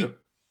 3. Yep.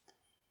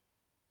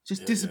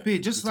 Just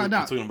disappeared, just like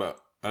that. We're talking about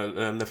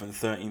 11,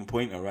 13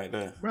 pointer right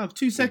there. Bro,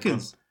 2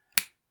 seconds.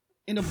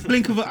 In a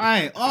blink of an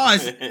eye. Oh,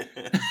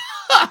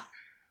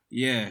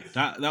 yeah,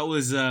 that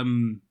was a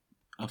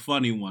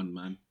funny one,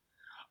 man.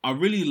 I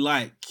really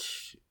like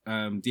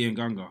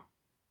Diangana.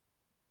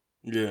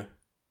 Yeah.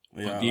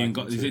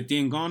 Is it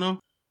Diangana?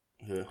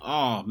 Yeah.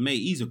 Oh,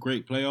 mate, he's a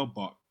great player,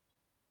 but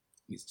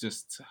it's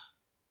just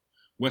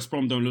West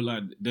Brom don't look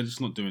like they're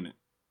just not doing it.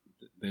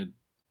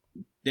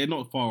 they're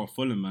not far off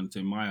Fulham, man,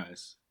 in my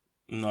eyes.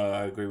 No,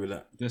 I agree with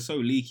that. They're so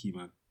leaky,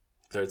 man.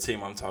 They're a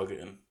team I'm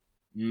targeting.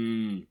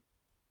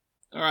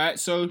 All right,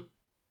 so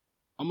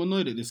I'm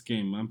annoyed at this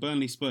game, man.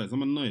 Burnley Spurs.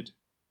 I'm annoyed.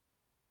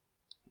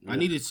 Yeah. I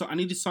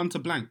needed Son to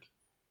blank.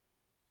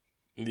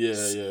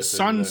 Yeah.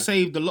 Son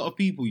saved a lot of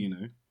people, you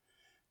know.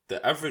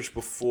 The average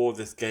before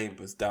this game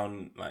was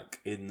down like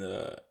in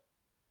the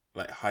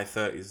high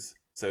 30s.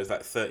 So it was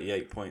like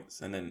 38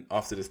 points. And then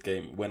after this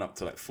game, it went up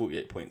to like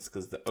 48 points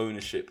because the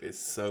ownership is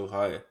so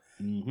high.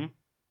 Mm-hmm.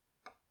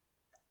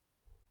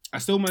 I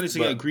still managed to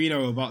get a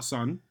greeno about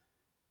Son,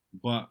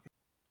 but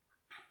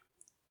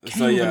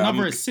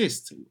another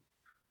assist.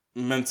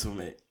 Mental,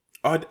 mate.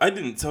 I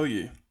didn't tell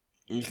you.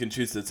 You can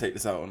choose to take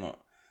this out or not.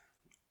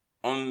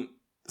 I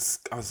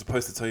was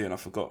supposed to tell you and I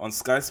forgot. On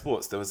Sky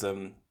Sports, there was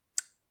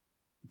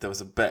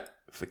a bet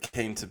for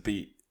Kane to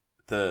beat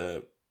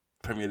the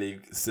Premier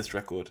League assist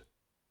record.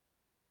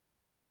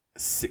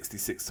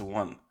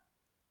 66-1.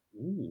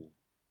 Ooh.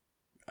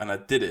 And I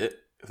did it.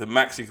 The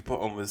max you could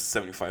put on was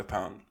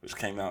 £75, which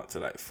came out to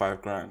like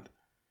 $5,000.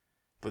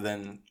 But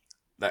then,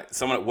 like,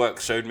 someone at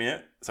work showed me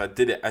it, so I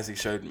did it as he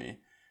showed me.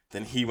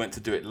 Then he went to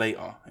do it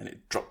later, and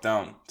it dropped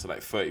down to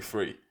like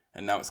 33,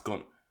 and now it's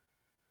gone.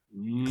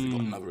 He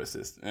got another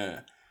assist. Yeah.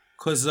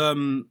 Because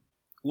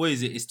what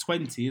is it? It's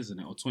 20, isn't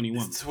it, or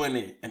 21? It's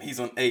 20, and he's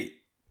on 8.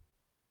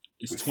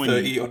 It's with 20.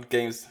 30 odd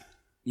games.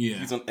 Yeah.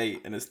 He's on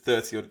 8, and there's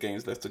 30 odd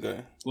games left to go.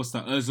 What's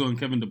that? Ozil and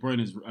Kevin De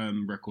Bruyne's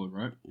record,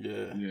 right?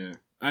 Yeah. Yeah.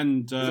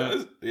 And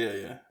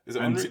yeah. Is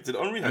it Henry? Did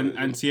Henry have it?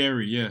 And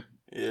Thierry, yeah.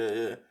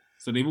 Yeah.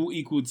 So they've all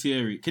equaled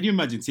Thierry. Can you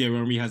imagine Thierry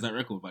Henry has that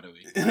record, by the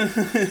way?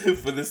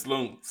 For this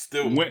long,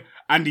 still.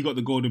 And he got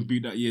the Golden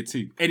Boot that year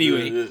too.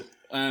 Anyway,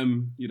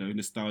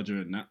 nostalgia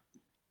and that.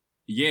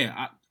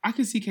 Yeah, I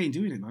can see Kane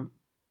doing it, man.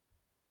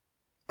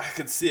 I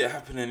could see it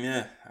happening,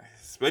 yeah.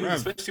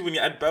 Especially when you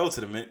add Bell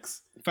to the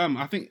mix. Fam,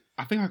 I think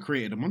I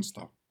created a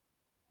monster.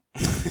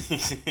 You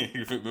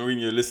think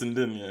Mourinho listened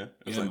in, yeah?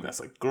 I was like,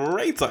 that's a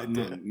great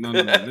idea. No.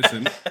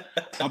 Listen,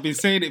 I've been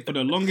saying it for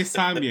the longest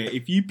time, yeah.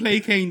 If you play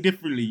Kane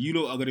differently, you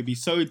lot are going to be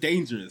so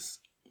dangerous.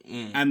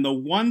 And the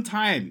one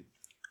time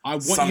I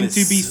want him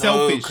to be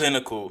selfish.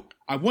 Clinical.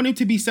 I want him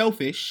to be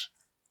selfish.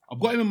 I've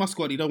got him in my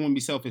squad. He don't want to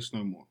be selfish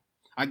no more.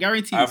 I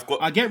guarantee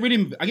I get rid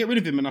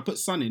of him and I put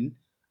Son in.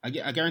 I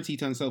guarantee he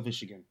turns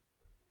selfish again.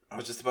 I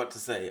was just about to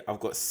say, I've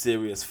got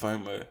serious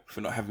FOMO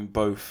for not having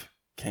both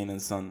Kane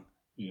and Son.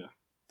 Yeah.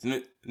 Do you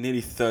know,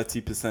 nearly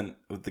 30%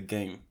 of the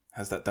game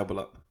has that double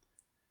up.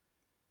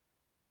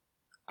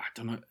 I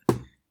don't know.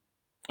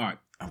 All right.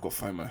 I've got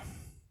FOMO.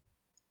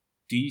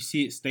 Do you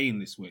see it staying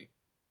this way?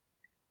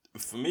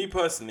 For me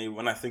personally,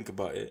 when I think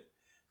about it,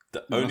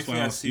 the only thing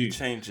I see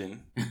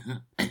changing,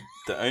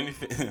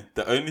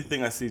 the only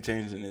thing I see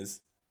changing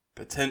is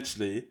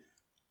potentially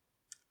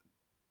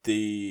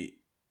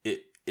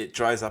it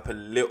dries up a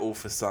little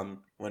for Son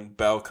when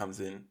Bell comes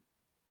in.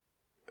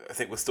 I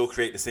think we'll still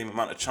create the same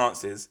amount of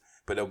chances,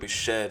 but they'll be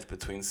shared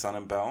between Son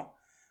and Bell.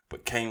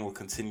 But Kane will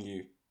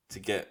continue to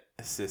get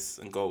assists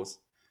and goals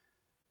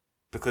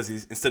because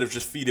he's, instead of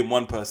just feeding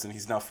one person,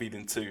 he's now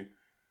feeding two.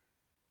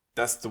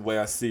 That's the way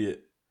I see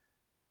it.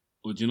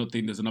 Or do you not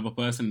think there's another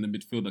person in the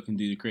midfield that can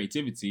do the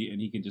creativity and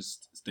he can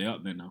just stay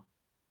up there now?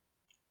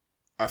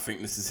 I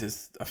think this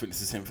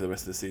is him for the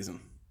rest of the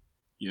season.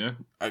 Yeah,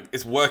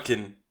 it's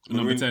working.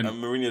 Number 10.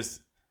 Mourinho's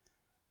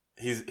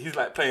he's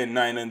like playing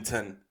 9 and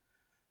 10.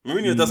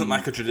 Mourinho doesn't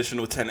like a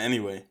traditional 10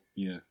 anyway.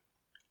 Yeah,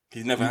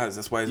 he never has.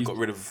 That's why he's got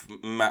rid of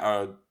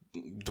Mata,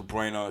 De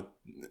Bruyne.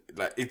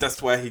 Like that's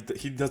why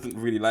he doesn't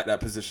really like that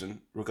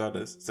position,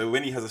 regardless. So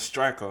when he has a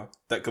striker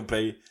that can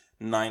play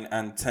 9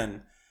 and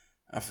 10,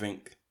 I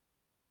think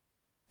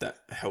that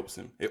helps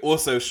him. It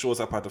also shores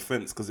up our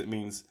defense because it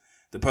means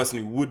the person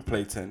who would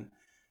play 10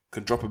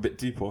 can drop a bit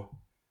deeper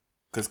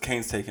because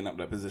Kane's taking up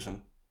that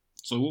position.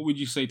 So what would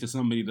you say to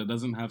somebody that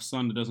doesn't have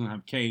Son, that doesn't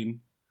have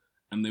Kane,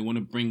 and they want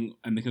to bring,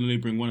 and they can only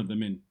bring one of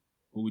them in?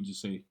 What would you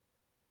say?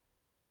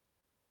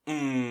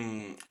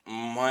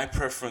 My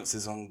preference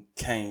is on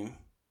Kane,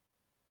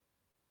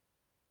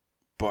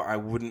 but I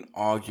wouldn't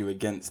argue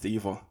against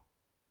either.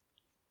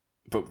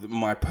 But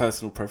my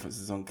personal preference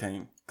is on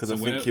Kane because I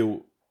think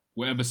he'll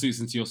whatever suits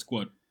into your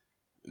squad.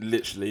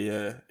 Literally,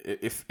 yeah.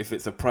 If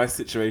it's a price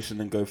situation,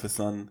 then go for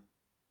Son.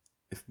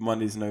 If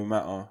money's no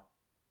matter.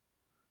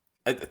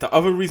 The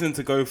other reason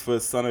to go for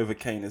Son over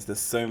Kane is there's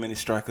so many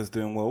strikers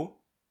doing well.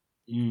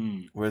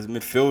 Whereas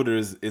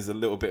midfielder is a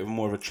little bit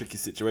more of a tricky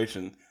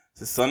situation.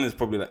 So Son is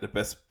probably like the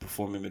best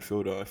performing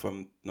midfielder, if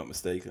I'm not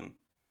mistaken.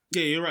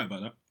 Yeah, you're right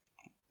about that.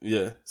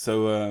 Yeah.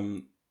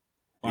 So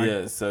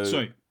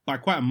sorry, by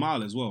quite a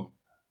mile as well.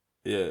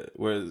 Yeah.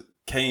 Whereas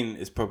Kane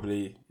is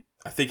probably,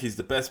 I think he's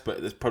the best, but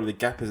there's probably the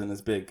gap isn't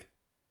as big.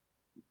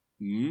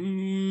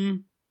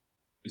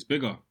 It's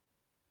bigger.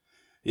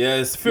 Yeah,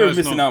 it's fear of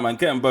missing out, man.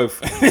 Get them both.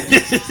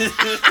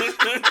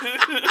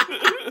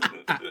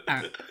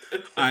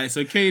 Alright,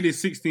 so Kane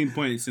is 16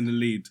 points in the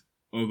lead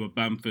over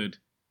Bamford.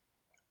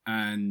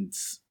 And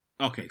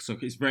okay, so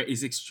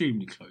it's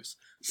extremely close.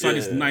 Son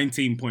is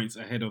 19 points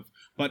ahead of,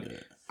 but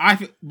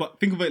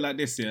think of it like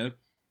this, yeah.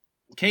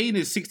 Kane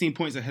is 16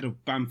 points ahead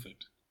of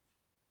Bamford.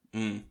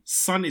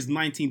 Son is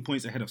 19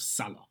 points ahead of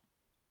Salah.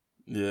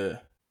 Yeah.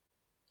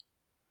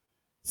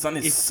 Son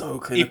is so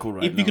clinical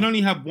right now. If you can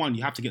only have one,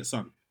 you have to get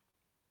Son.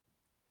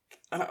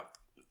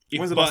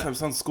 When's the last time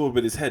Son scored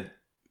with his head?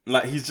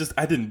 Like, he's just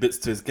adding bits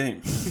to his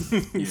game.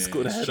 He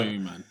scored a header. It's true,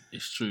 man.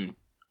 It's true.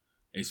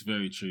 It's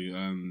very true.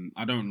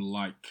 I don't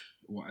like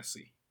what I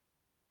see.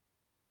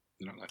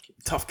 I don't like it.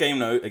 Tough game,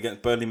 though,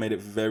 against Burnley made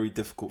it very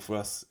difficult for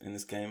us in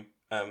this game.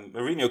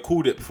 Mourinho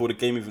called it before the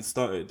game even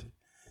started.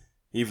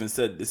 He even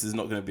said, this is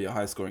not going to be a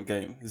high-scoring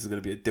game. This is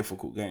going to be a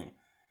difficult game.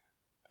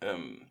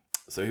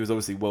 So he was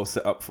obviously well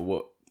set up for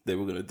what they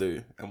were going to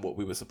do and what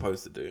we were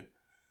supposed to do.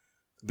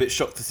 A bit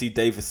shocked to see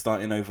Davis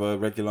starting over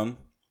Reguilon.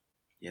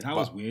 Yeah, that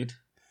was weird.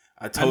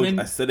 I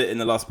said it in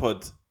the last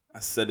pod. I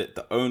said it.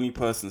 The only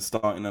person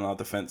starting in our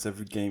defence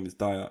every game is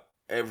Dyer.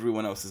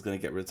 Everyone else is going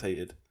to get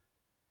rotated.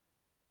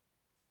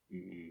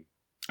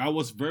 I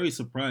was very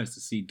surprised to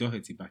see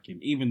Doherty back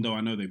in, even though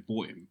I know they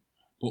bought him.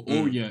 But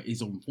Aurier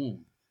is on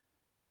form.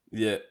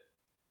 Yeah.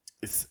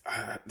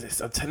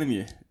 I'm telling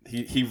you,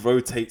 he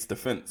rotates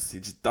defence. He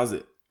just does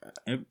it.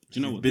 Do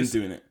you know what? He's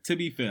been doing it. To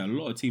be fair, a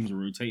lot of teams are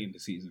rotating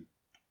this season.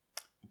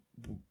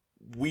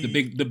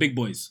 The big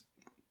boys.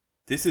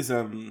 This is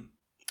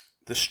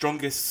the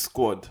strongest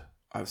squad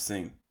I've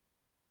seen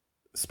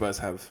Spurs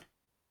have.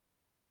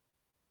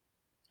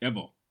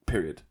 Ever.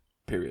 Period.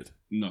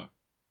 No.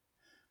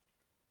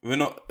 I'm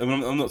not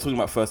talking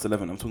about first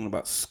 11. I'm talking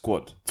about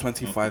squad.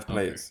 25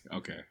 players.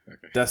 Okay.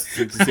 That's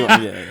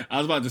yeah. I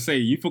was about to say,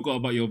 you forgot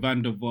about your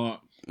Van der Vaart,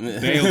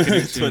 Bale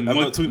connection. I'm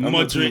not talking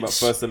about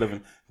first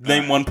 11.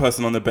 Name one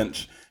person on the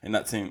bench in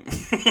that team.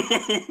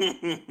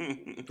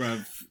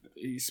 Bruv,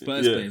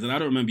 Spurs players, and I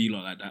don't remember you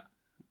lot like that.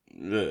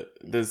 Yeah,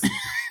 there's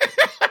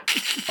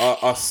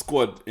our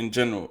squad in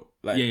general.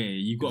 Like,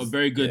 you got a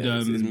very good.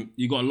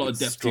 You got a lot of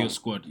depth to your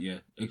squad. Yeah.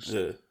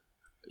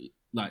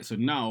 Like, so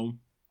now,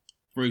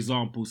 for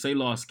example, say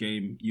last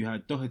game you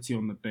had Doherty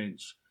on the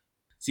bench,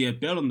 so you had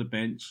Bell on the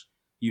bench.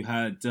 You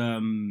had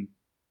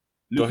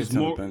Lucas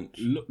Moura on the bench.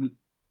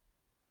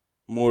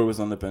 Moura was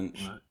on the bench.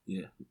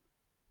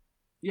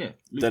 Yeah.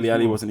 Dele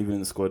Alli wasn't even in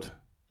the squad.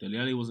 Dele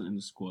Alli wasn't in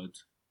the squad.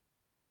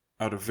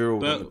 Alderweireld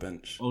was on the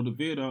bench.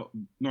 Alderweireld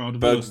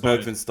started.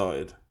 Bergvin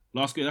started.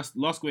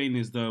 Last game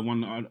is the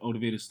one that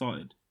Alderweireld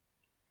started.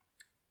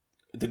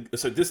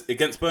 So this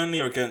against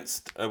Burnley or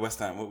against West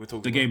Ham? What we're talking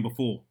about? The game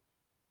before.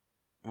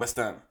 West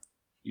Ham.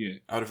 Yeah.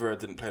 Alderweireld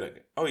didn't play that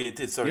game. Oh, he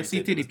did. Sorry. Yes,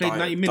 he did. He played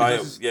 90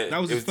 minutes.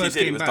 That was his first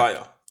game back.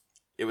 Dyer.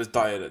 It was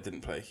Dyer that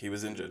didn't play. He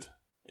was injured.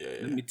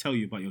 Yeah. Let me tell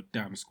you about your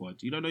damn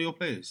squad. You don't know your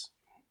players.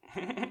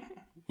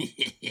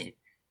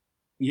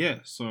 Yeah,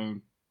 so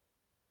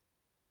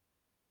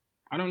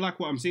I don't like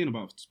what I'm seeing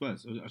about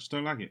Spurs. I just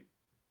don't like it.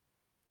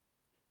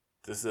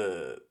 There's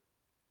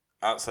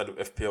outside of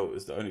FPL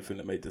is the only thing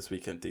that made this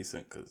weekend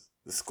decent because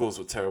the scores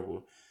were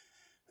terrible.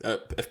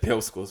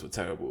 FPL scores were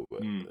terrible,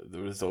 but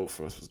the result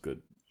for us was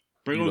good.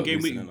 Bring on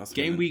game week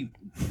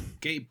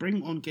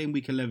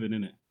 11,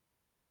 innit?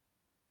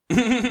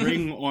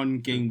 Bring on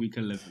game week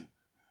 11.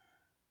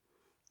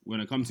 When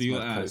it comes to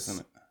your ass.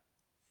 Close,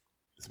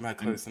 it's mad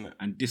close, isn't it?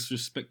 And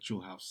disrespect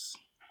your house.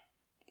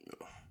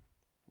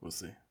 We'll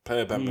see.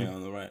 Play a Batman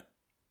on the right.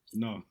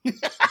 No.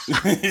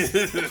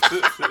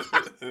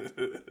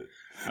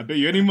 I bet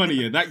you any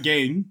money in that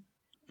game.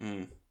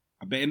 I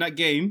bet in that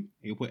game,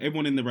 he'll put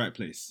everyone in the right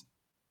place.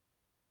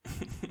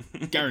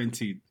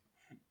 Guaranteed.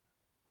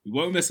 We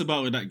won't mess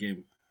about with that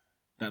game.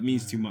 That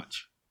means too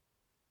much.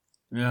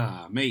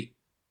 Yeah, mate.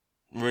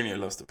 Mourinho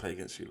loves to play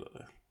against you lot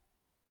though.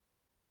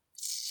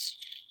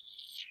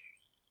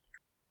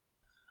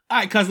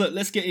 Alright, cuz look,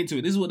 let's get into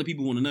it. This is what the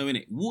people want to know,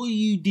 innit? What are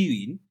you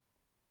doing?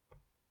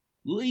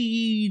 What are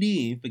you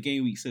doing for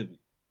game week 7?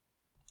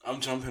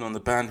 I'm jumping on the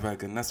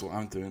bandwagon. That's what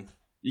I'm doing.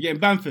 You're getting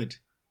Bamford?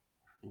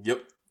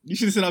 Yep. You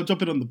should have said I'm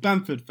jumping on the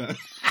Bamford, fam.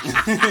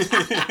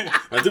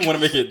 I didn't want to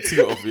make it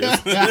too obvious.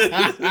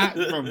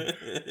 From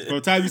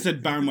the time you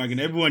said bandwagon,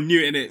 everyone knew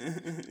it,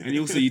 innit? And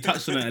you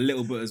touched on it a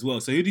little bit as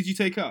well. So who did you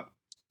take out?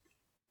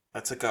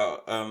 I took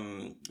out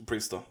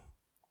Brewster.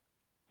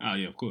 Oh,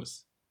 yeah, of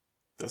course.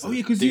 That's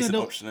because you had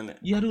option, isn't it?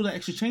 You had all that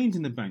extra change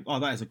in the bank. Oh,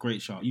 that is a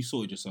great shot. You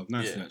sorted yourself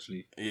nicely,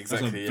 actually.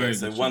 Exactly. Yeah.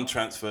 So one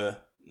transfer,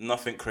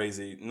 nothing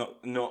crazy.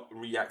 Not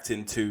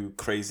reacting too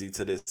crazy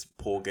to this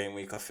poor game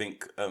week. I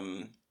think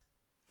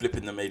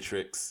flipping the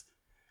matrix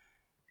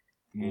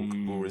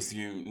will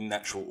resume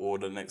natural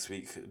order next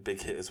week.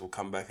 Big hitters will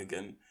come back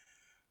again.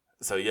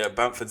 So yeah,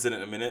 Bamford's in it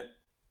in a minute.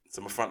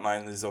 So my front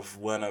line is of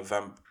Werner,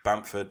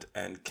 Bamford,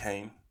 and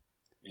Kane.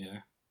 Yeah.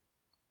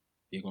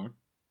 You go on.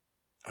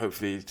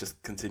 Hopefully he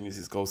just continues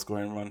his goal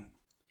scoring run.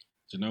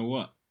 Do you know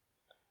what?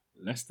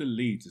 Leicester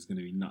Leeds is going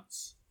to be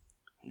nuts.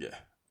 Yeah.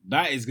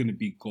 That is going to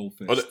be goal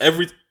fest.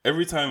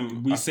 Every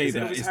time we say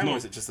that, it's not. Or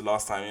is it just the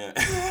last time? Yeah.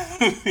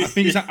 I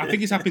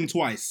think it's happened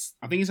twice.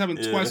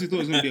 Twice. We thought it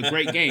was going to be a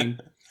great game,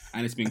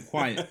 and it's been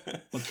quiet.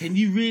 But can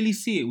you really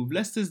see it with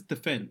Leicester's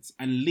defense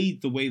and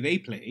Leeds the way they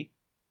play?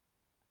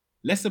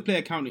 Leicester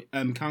play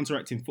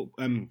counter-attacking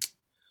football.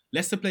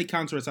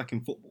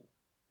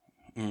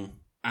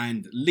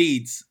 and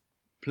Leeds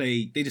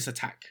play. They just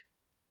attack.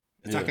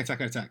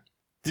 Attack.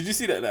 Did you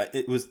see that? Like,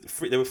 they were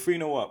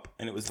 3-0 up,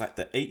 and it was like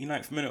the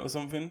 89th minute or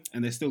something,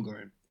 and they're still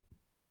going.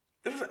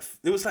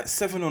 It was like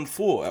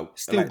 7-on-4.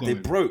 Still like, going.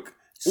 They broke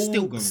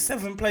still all going.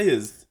 7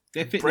 players.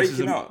 Their fitness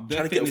breaking out.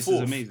 Their fitness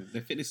is amazing.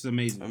 Their fitness is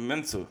amazing. And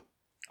mental.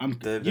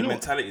 The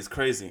mentality is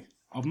crazy.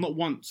 I've not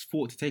once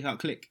thought to take out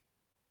Click.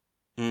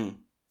 Mm.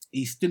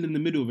 He's still in the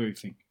middle of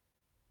everything,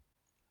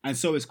 and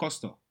so is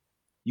Costa.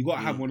 You got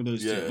to have one of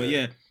those two. But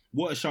yeah,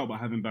 what a shout about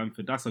having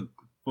Bamford. That's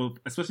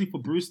especially for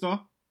Brewster.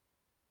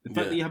 The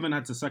fact that you haven't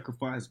had to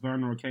sacrifice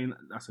Werner or Kane,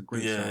 that's a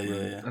great shout.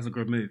 Yeah. That's a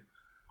good move.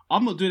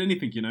 I'm not doing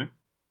anything, you know.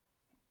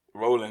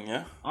 Rolling,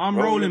 yeah. I'm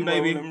rolling,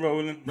 baby.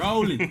 Rolling. Do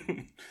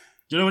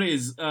you know what it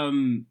is?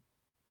 I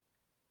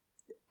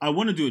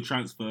want to do a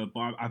transfer,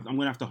 but I'm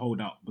going to have to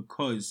hold out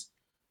because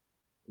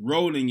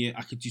rolling it,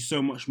 I could do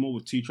so much more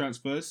with 2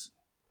 transfers.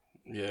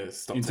 Yeah,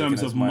 in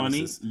terms of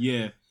money.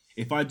 Yeah.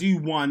 If I do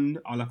one,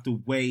 I'll have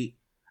to wait,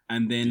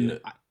 and then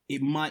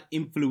it might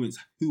influence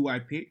who I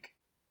pick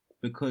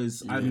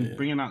because I'm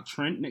bringing out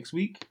Trent next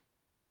week.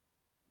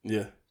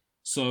 Yeah.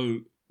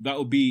 So that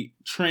will be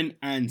Trent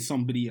and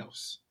somebody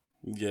else.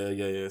 Yeah.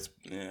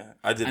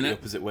 I did the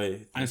opposite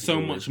way. And so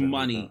much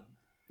money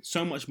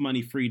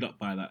freed up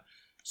by that.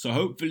 So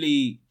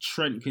hopefully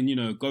Trent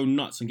can, go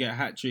nuts and get a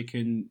hat trick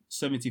and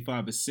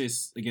 75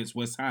 assists against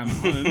West Ham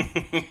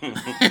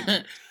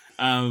at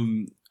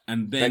home.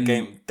 And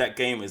then that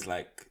game is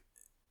like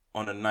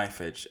on a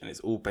knife edge, and it's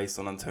all based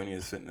on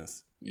Antonio's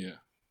fitness. Yeah,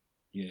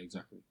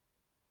 exactly.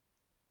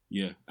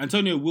 Yeah,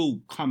 Antonio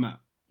will come out.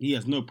 He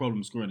has no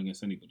problem scoring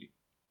against anybody.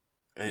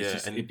 And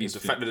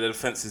the fact that the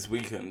defense is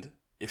weakened,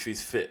 if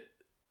he's fit,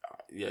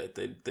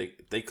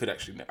 they could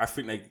actually. I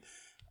think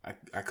I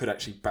could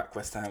actually back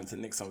West Ham to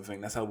nick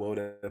something. That's how well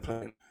they're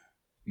playing.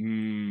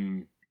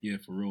 Yeah,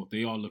 for real,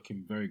 they are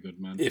looking very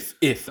good, man.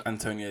 If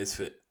Antonio is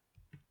fit,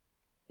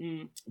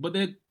 but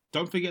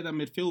don't forget that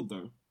midfield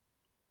though.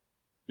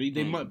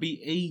 They might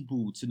be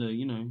able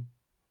to,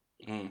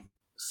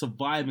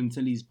 survive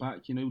until he's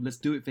back. Let's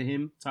do it for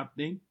him type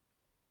thing.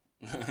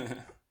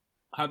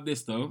 Have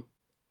this though.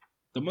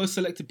 The most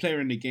selected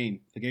player in the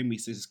game week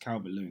 6 is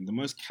Calvert-Lewin. The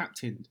most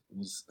captained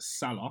was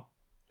Salah,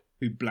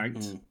 who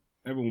blanked.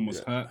 Everyone was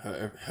hurt.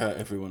 Hurt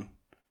everyone.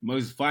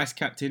 Most vice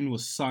captain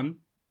was Son,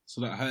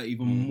 so that hurt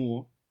even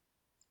more.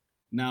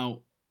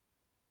 Now,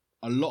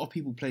 a lot of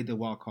people played their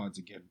wild cards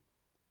again.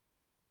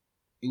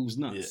 It was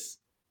nuts.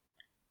 Yeah.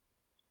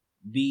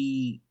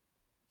 The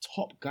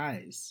top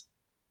guys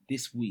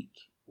this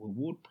week were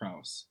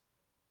Ward-Prowse,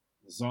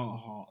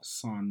 Zaha,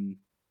 Son,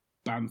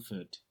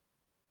 Bamford,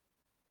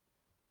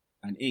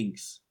 and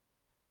Ings.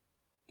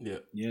 Yeah,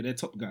 they're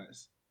top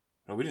guys.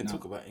 No, we didn't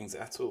talk about Ings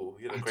at all.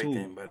 He had a great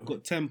game, by the way.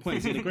 Got 10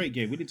 points. He had a great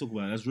game. We didn't talk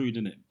about it. That's rude,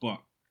 isn't it?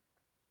 But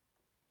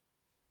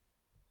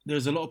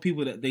there's a lot of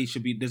people they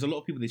should be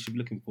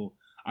looking for.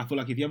 I feel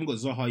like if you haven't got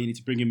Zaha, you need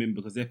to bring him in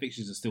because their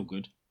fixtures are still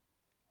good.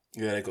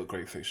 Yeah, they got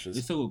great fixtures.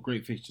 They still got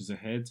great fixtures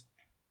ahead.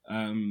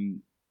 I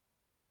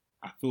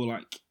feel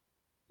like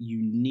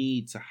you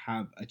need to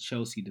have a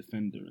Chelsea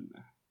defender in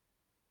there.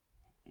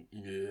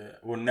 Yeah.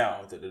 Well,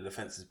 now that the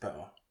defence is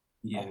better.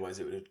 Yeah. Otherwise,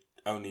 it would have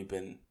only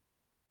been...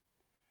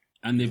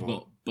 And they've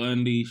got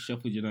Burnley,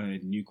 Sheffield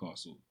United,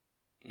 Newcastle.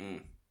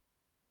 I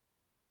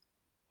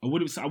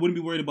wouldn't be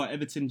worried about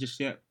Everton just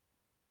yet.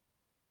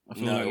 I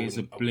feel like it's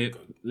a blip.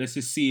 Let's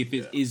just see if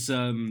it is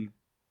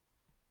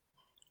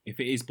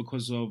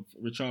because of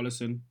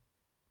Richarlison.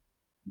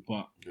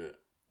 But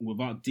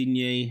without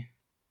Digne,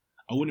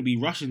 I wouldn't be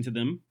rushing to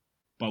them,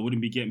 but I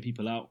wouldn't be getting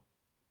people out.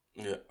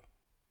 Yeah.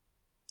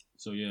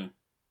 So yeah,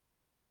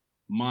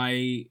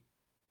 my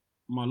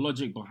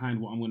logic behind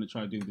what I'm going to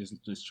try to do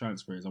with this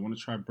transfer is I want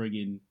to try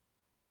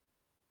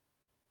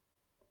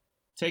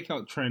take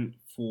out Trent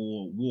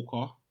for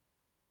Walker.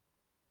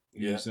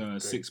 Yeah,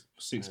 who's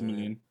 6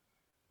 million,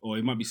 or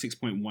it might be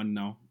 6.1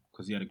 now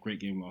because he had a great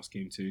game last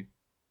game too.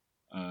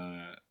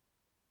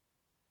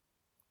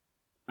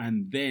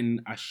 And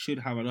then I should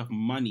have enough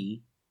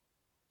money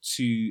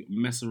to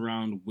mess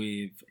around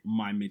with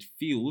my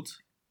midfield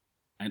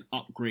and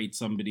upgrade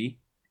somebody.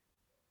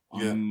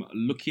 I'm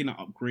looking at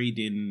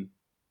upgrading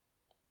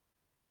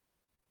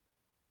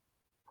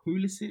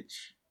Pulisic.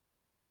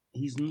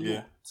 He's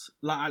not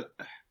like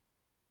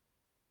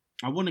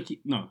I want to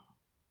keep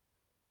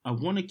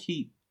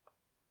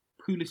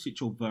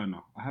Pulisic or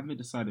Werner. I haven't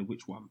decided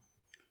which one.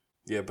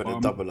 Yeah, but a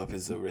double up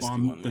is a risky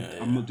one.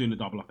 I'm not doing the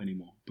double up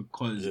anymore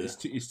because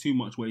it's too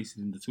much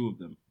wasted in the two of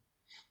them.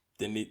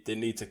 They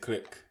need to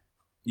click.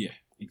 Yeah,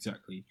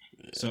 exactly.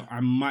 Yeah. So I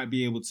might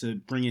be able to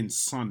bring in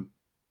Son.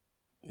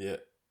 Yeah.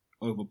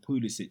 Over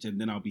Pulisic, and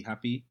then I'll be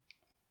happy.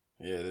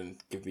 Yeah, then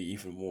give me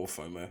even more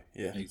FOMO.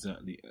 Yeah.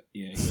 Exactly.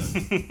 Yeah,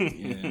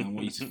 I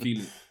want you to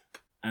feel it.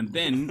 And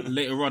then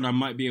later on, I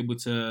might be able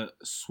to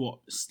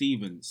swap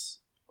Stevens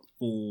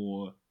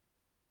for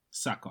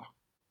Saka.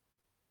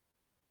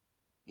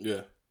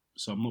 Yeah.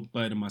 So I'm not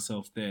burdening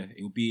myself there.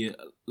 It will be,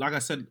 like I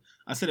said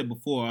it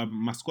before,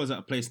 my squad's at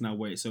a place now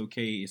where it's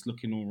okay, it's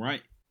looking all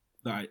right.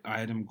 That I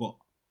haven't got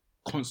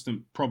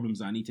constant problems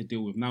that I need to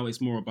deal with. Now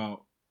it's more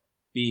about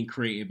being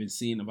creative and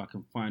seeing if I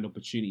can find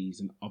opportunities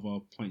in other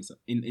points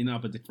in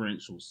other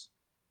differentials.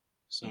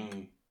 So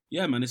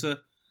yeah, man,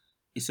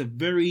 it's a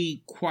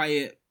very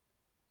quiet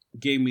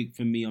game week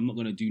for me. I'm not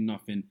gonna do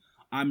nothing.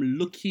 I'm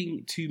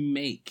looking to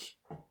make.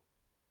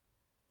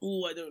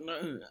 Oh, I don't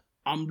know.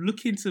 I'm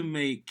looking to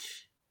make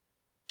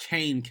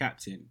Kane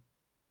captain.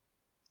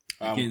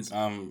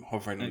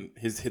 Hovering on.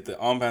 He's hit the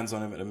armbands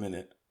on him at the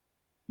minute.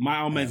 My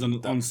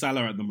armband's on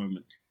Salah at the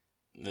moment.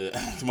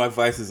 Yeah, my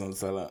vice is on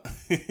Salah.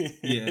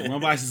 Yeah, my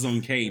vice is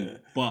on Kane. Yeah.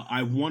 But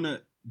I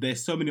wanna.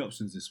 There's so many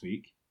options this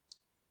week.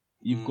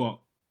 You've got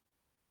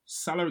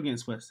Salah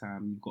against West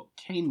Ham. You've got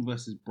Kane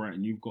versus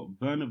Brighton. You've got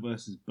Werner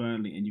versus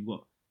Burnley, and you've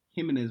got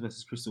Jimenez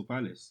versus Crystal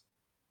Palace.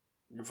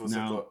 You've also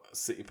got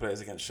City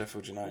players against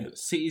Sheffield United.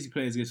 City's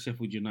players against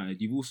Sheffield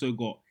United. You've also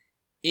got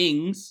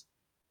Ings,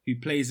 who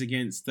plays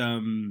against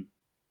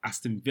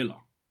Aston Villa.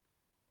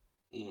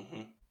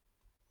 Mm-hmm.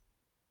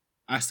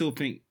 I still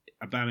think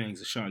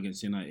Aubameyang's a shot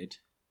against United.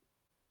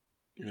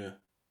 Yeah.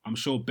 I'm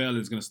sure Bale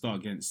is going to start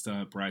against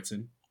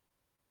Brighton.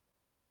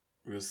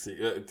 We'll see.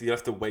 Do you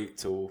have to wait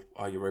till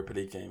our Europa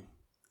League game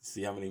to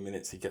see how many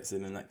minutes he gets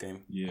in that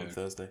game on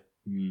Thursday?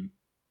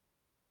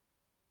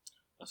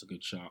 That's a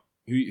good shout.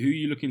 Who are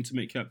you looking to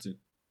make captain?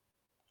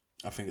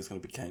 I think it's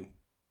going to be Kane.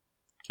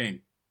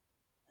 Kane?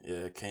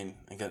 Yeah, Kane.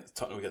 Against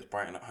Tottenham against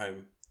Brighton at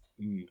home.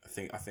 I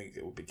think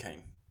it will be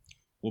Kane.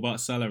 What about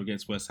Salah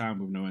against West Ham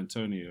with no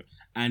Antonio?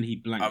 And he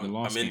blanked the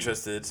last game. I'm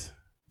interested.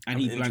 And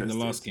he blanked the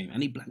last game.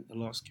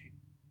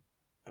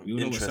 You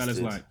know what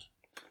Salah's like.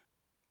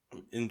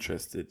 I'm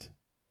interested.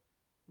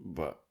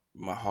 But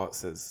my heart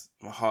says...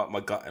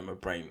 my gut and my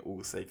brain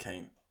all say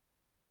Kane.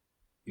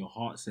 Your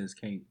heart says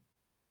Kane.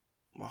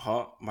 My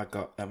heart, my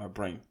gut, and my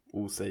brain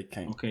all say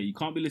Kane. Okay, you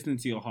can't be listening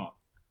to your heart.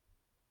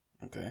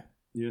 Okay.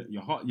 Yeah,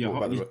 your heart.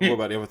 What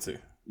about the other two?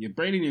 Your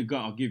brain and your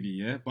gut, I'll give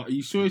you, yeah? But are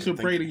you sure it's your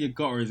brain and your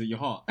gut, or is it your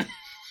heart?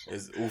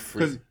 It's all three.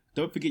 Because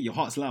don't forget, your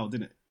heart's loud,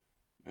 isn't it?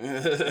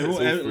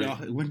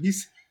 When you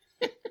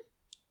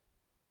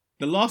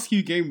the last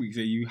few game weeks,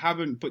 you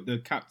haven't put the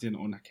captain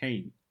on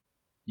Kane.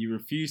 You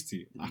refuse to.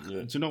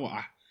 Do you know what?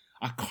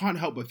 I can't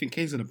help but think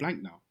Kane's on a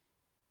blank now.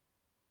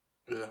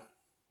 Yeah.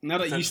 Now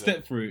that you've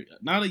stepped through it,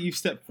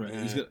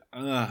 he's got,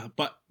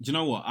 but do you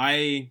know what?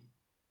 I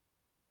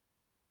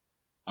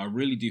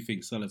really do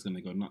think Salah's going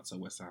to go nuts at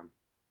West Ham.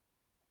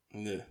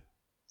 Yeah.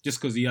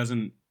 Just because he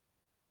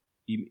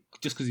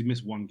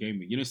missed one game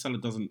week. You know, Salah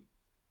doesn't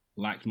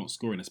like not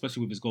scoring,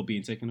 especially with his goal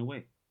being taken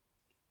away.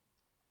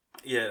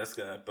 Yeah, that's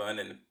going to burn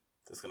him.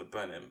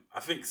 I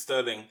think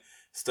Sterling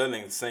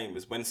the same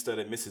as when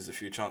Sterling misses a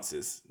few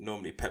chances,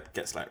 normally Pep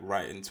gets like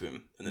right into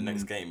him. In the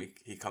next game,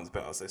 he comes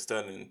better. So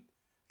Sterling...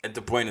 And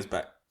De Bruyne is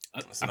back.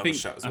 That's another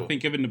shout as well. I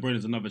think Kevin De Bruyne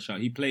is another shout.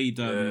 He played,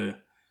 I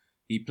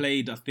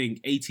think,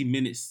 80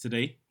 minutes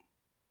today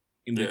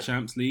in the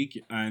Champions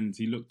League, and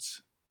he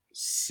looked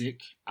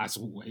sick as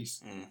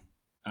always.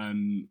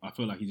 I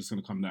feel like he's just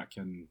going to come back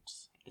and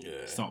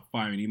start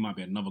firing. He might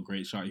be another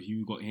great shot. If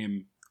you got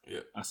him,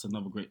 that's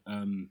another great.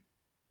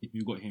 If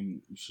you got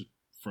him, you should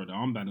throw the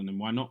armband on him.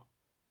 Why not?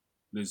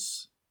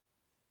 There's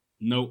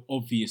no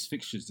obvious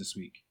fixtures this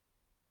week.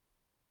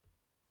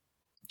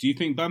 Do you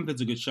think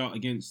Bamford's a good shot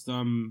against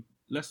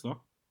Leicester?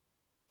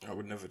 I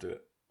would never do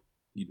it.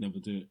 You'd never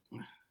do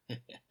it?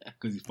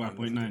 Because he's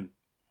 5.9.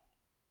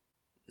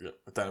 Yeah,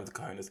 I don't have the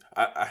cojones.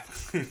 I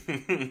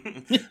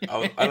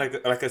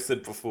like I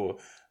said before,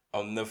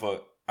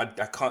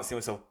 I can't see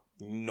myself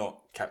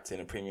not captain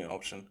a premium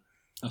option.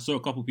 I saw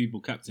a couple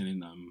people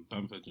captaining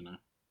Bamford, you know.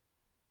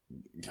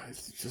 Yeah,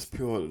 it's just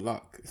pure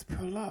luck. It's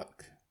pure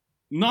luck.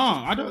 No,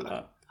 I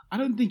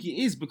don't think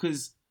it is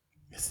because...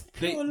 It's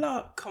pure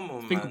luck. Come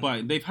on, Think about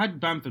it. They've had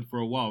Bamford for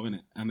a while,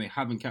 innit? And they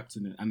haven't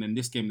captained it. And then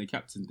this game, they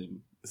captained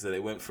him. So they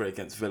went for it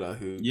against Villa,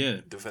 who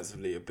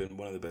defensively have been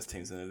one of the best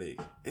teams in the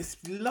league. It's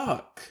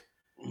luck.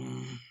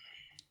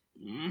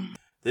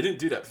 They didn't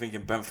do that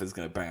thinking Bamford's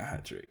going to bang a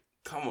hat-trick.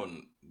 Come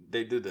on.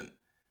 They didn't.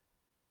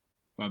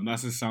 But that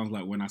just sounds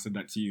like when I said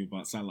that to you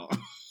about Salah.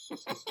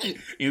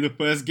 In the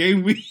first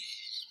game week.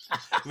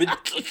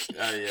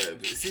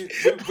 See,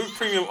 with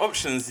premium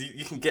options,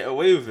 you can get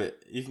away with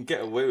it. You can get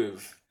away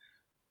with...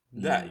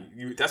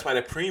 that's why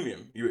they're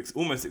premium. You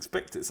almost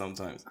expect it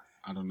sometimes.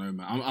 I don't know,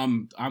 man.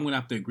 I'm gonna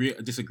have to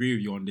disagree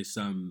with you on this.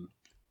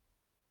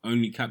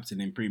 Only captain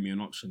in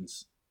premium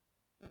options.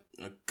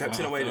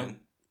 Captain away then.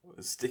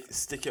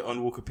 Stick it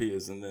on Walker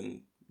Peters and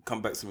then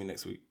come back to me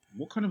next week.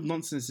 What kind of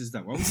nonsense is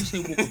that? Why would you say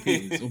Walker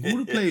Peters? Of all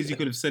the players you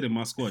could have said in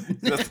my squad,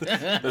 that's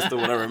the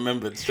one I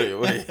remembered straight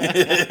away.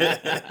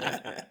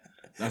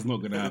 That's not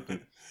gonna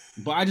happen.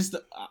 But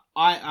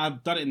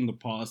I've done it in the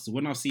past.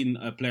 When I've seen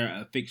a player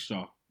at a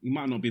fixture. He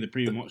might not be the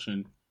premium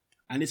option,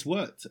 and it's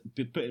worked.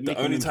 The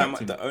only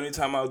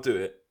time I'll do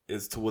it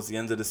is towards the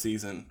end of the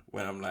season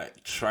when I'm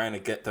like trying to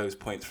get those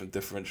points from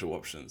differential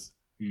options.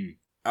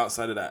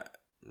 Outside of that,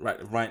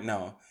 right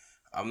now,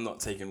 I'm not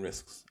taking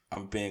risks.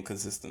 I'm being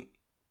consistent.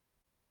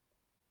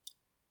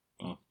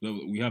 Oh,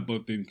 we have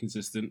both been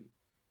consistent.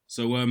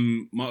 So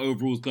my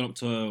overall's gone up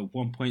to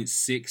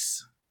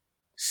 1.6.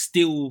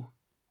 Still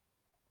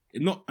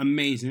not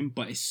amazing,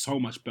 but it's so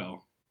much better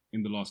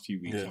in the last few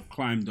weeks. Yeah. I've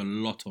climbed a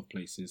lot of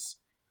places,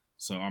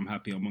 so I'm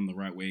happy I'm on the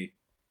right way.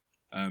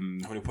 How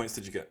many points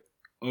did you get?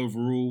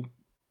 Overall,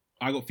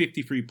 I got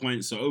 53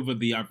 points, so over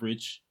the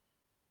average.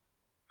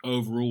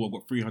 Overall, I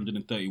got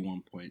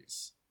 331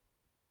 points.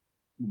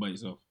 What about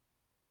yourself?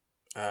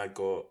 I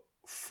got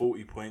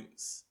 40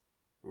 points.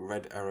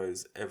 Red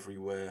arrows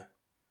everywhere.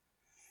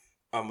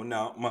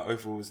 Now my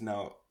overall is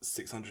now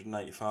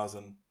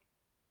 690,000.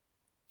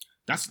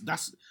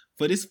 That's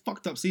for this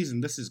fucked up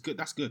season. This is good.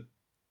 That's good.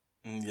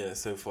 Yeah,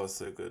 so far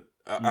so good.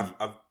 I've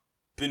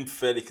been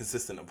fairly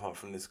consistent apart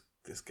from this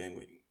game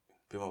week.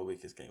 Been my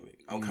weakest game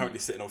week. I'm currently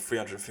sitting on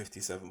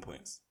 357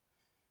 points.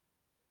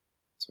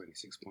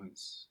 26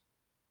 points.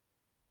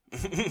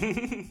 That's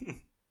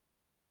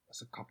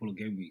a couple of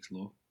game weeks,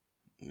 Law.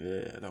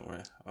 Yeah, don't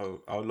worry.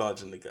 I'll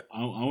large in the gap.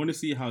 I want to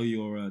see how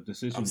your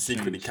decision. I'm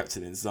secretly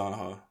captaining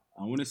Zaha.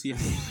 I want to see how.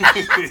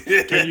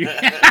 Can you?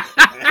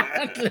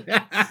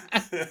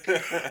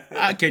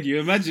 Can you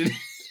imagine?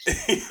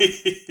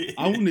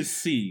 I want to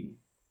see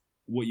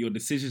what your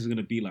decisions are going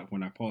to be like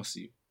when I pass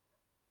you,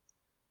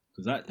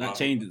 because that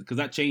changes. Because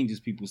that changes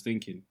people's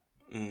thinking.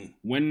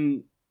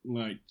 When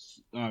like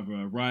either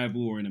a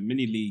rival or in a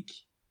mini league,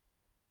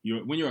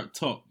 when you're at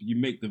top, you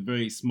make the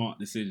very smart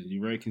decision.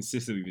 You're very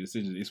consistent with your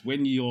decisions. It's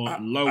when you're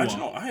lower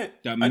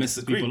that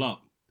messes people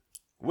up.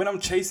 When I'm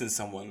chasing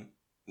someone,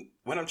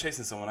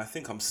 I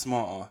think I'm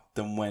smarter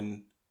than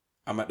when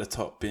I'm at the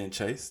top being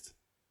chased.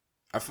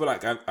 I feel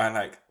like I've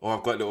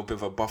got a little bit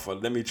of a buffer.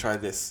 Let me try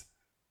this.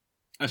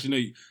 Actually, no.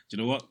 Do you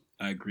know what?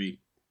 I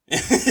agree.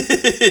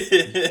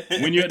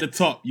 When you're at the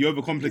top, you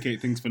overcomplicate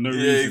things for no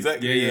reason.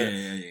 Exactly.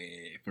 Yeah.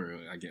 For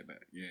real, I get that.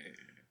 Yeah.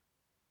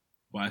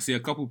 But I see a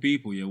couple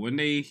people,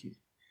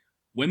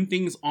 when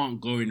things aren't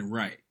going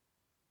right,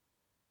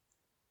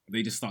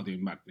 they just start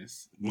doing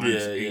madness. When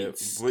it's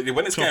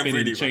getting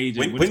really right.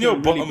 When you're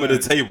bottom of the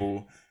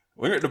table,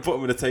 when you're at the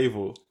bottom of the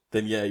table,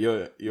 then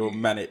you're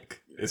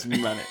manic. It's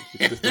manic.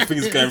 The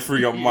things going through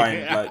your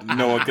mind like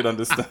no one could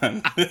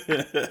understand.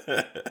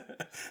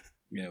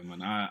 Yeah,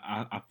 man.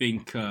 I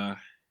think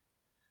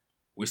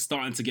we're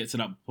starting to get to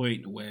that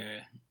point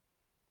where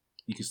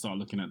you can start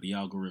looking at the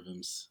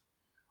algorithms.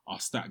 Our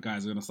stat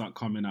guys are going to start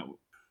coming out.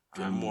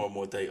 Getting more and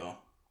more data.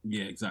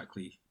 Yeah,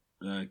 exactly.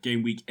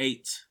 Game week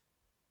 8.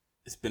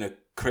 It's been a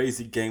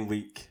crazy game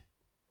week.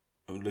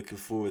 I'm looking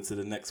forward to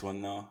the next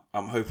one now.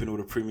 I'm hoping all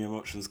the premium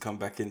options come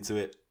back into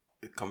it.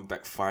 Come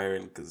back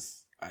firing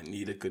because I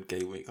need a good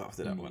game week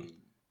after that one.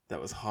 That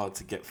was hard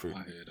to get through.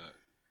 I hear that.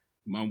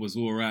 Man was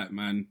all right,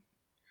 man.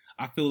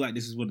 I feel like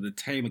this is one of the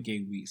tamer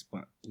game weeks,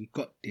 but we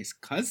got this,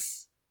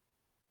 cuz.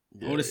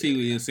 I want to see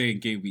what you're saying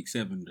game week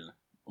 7, though.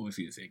 I want to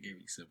see what you're saying game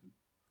week 7.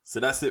 So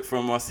that's it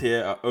from us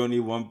here at Only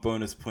One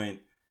Bonus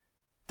Point.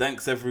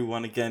 Thanks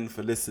everyone again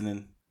for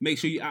listening. Make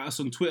sure you add us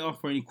on Twitter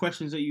for any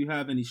questions that you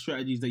have, any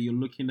strategies that you're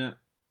looking at,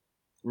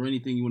 or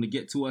anything you want to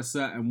get to us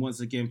at. And once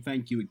again,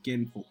 thank you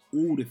again for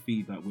all the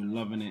feedback. We're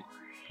loving it.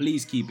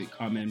 Please keep it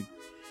coming.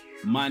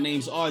 My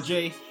name's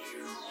RJ.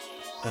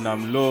 And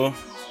I'm Law.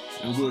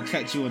 And we'll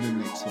catch you on the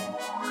next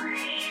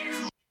one.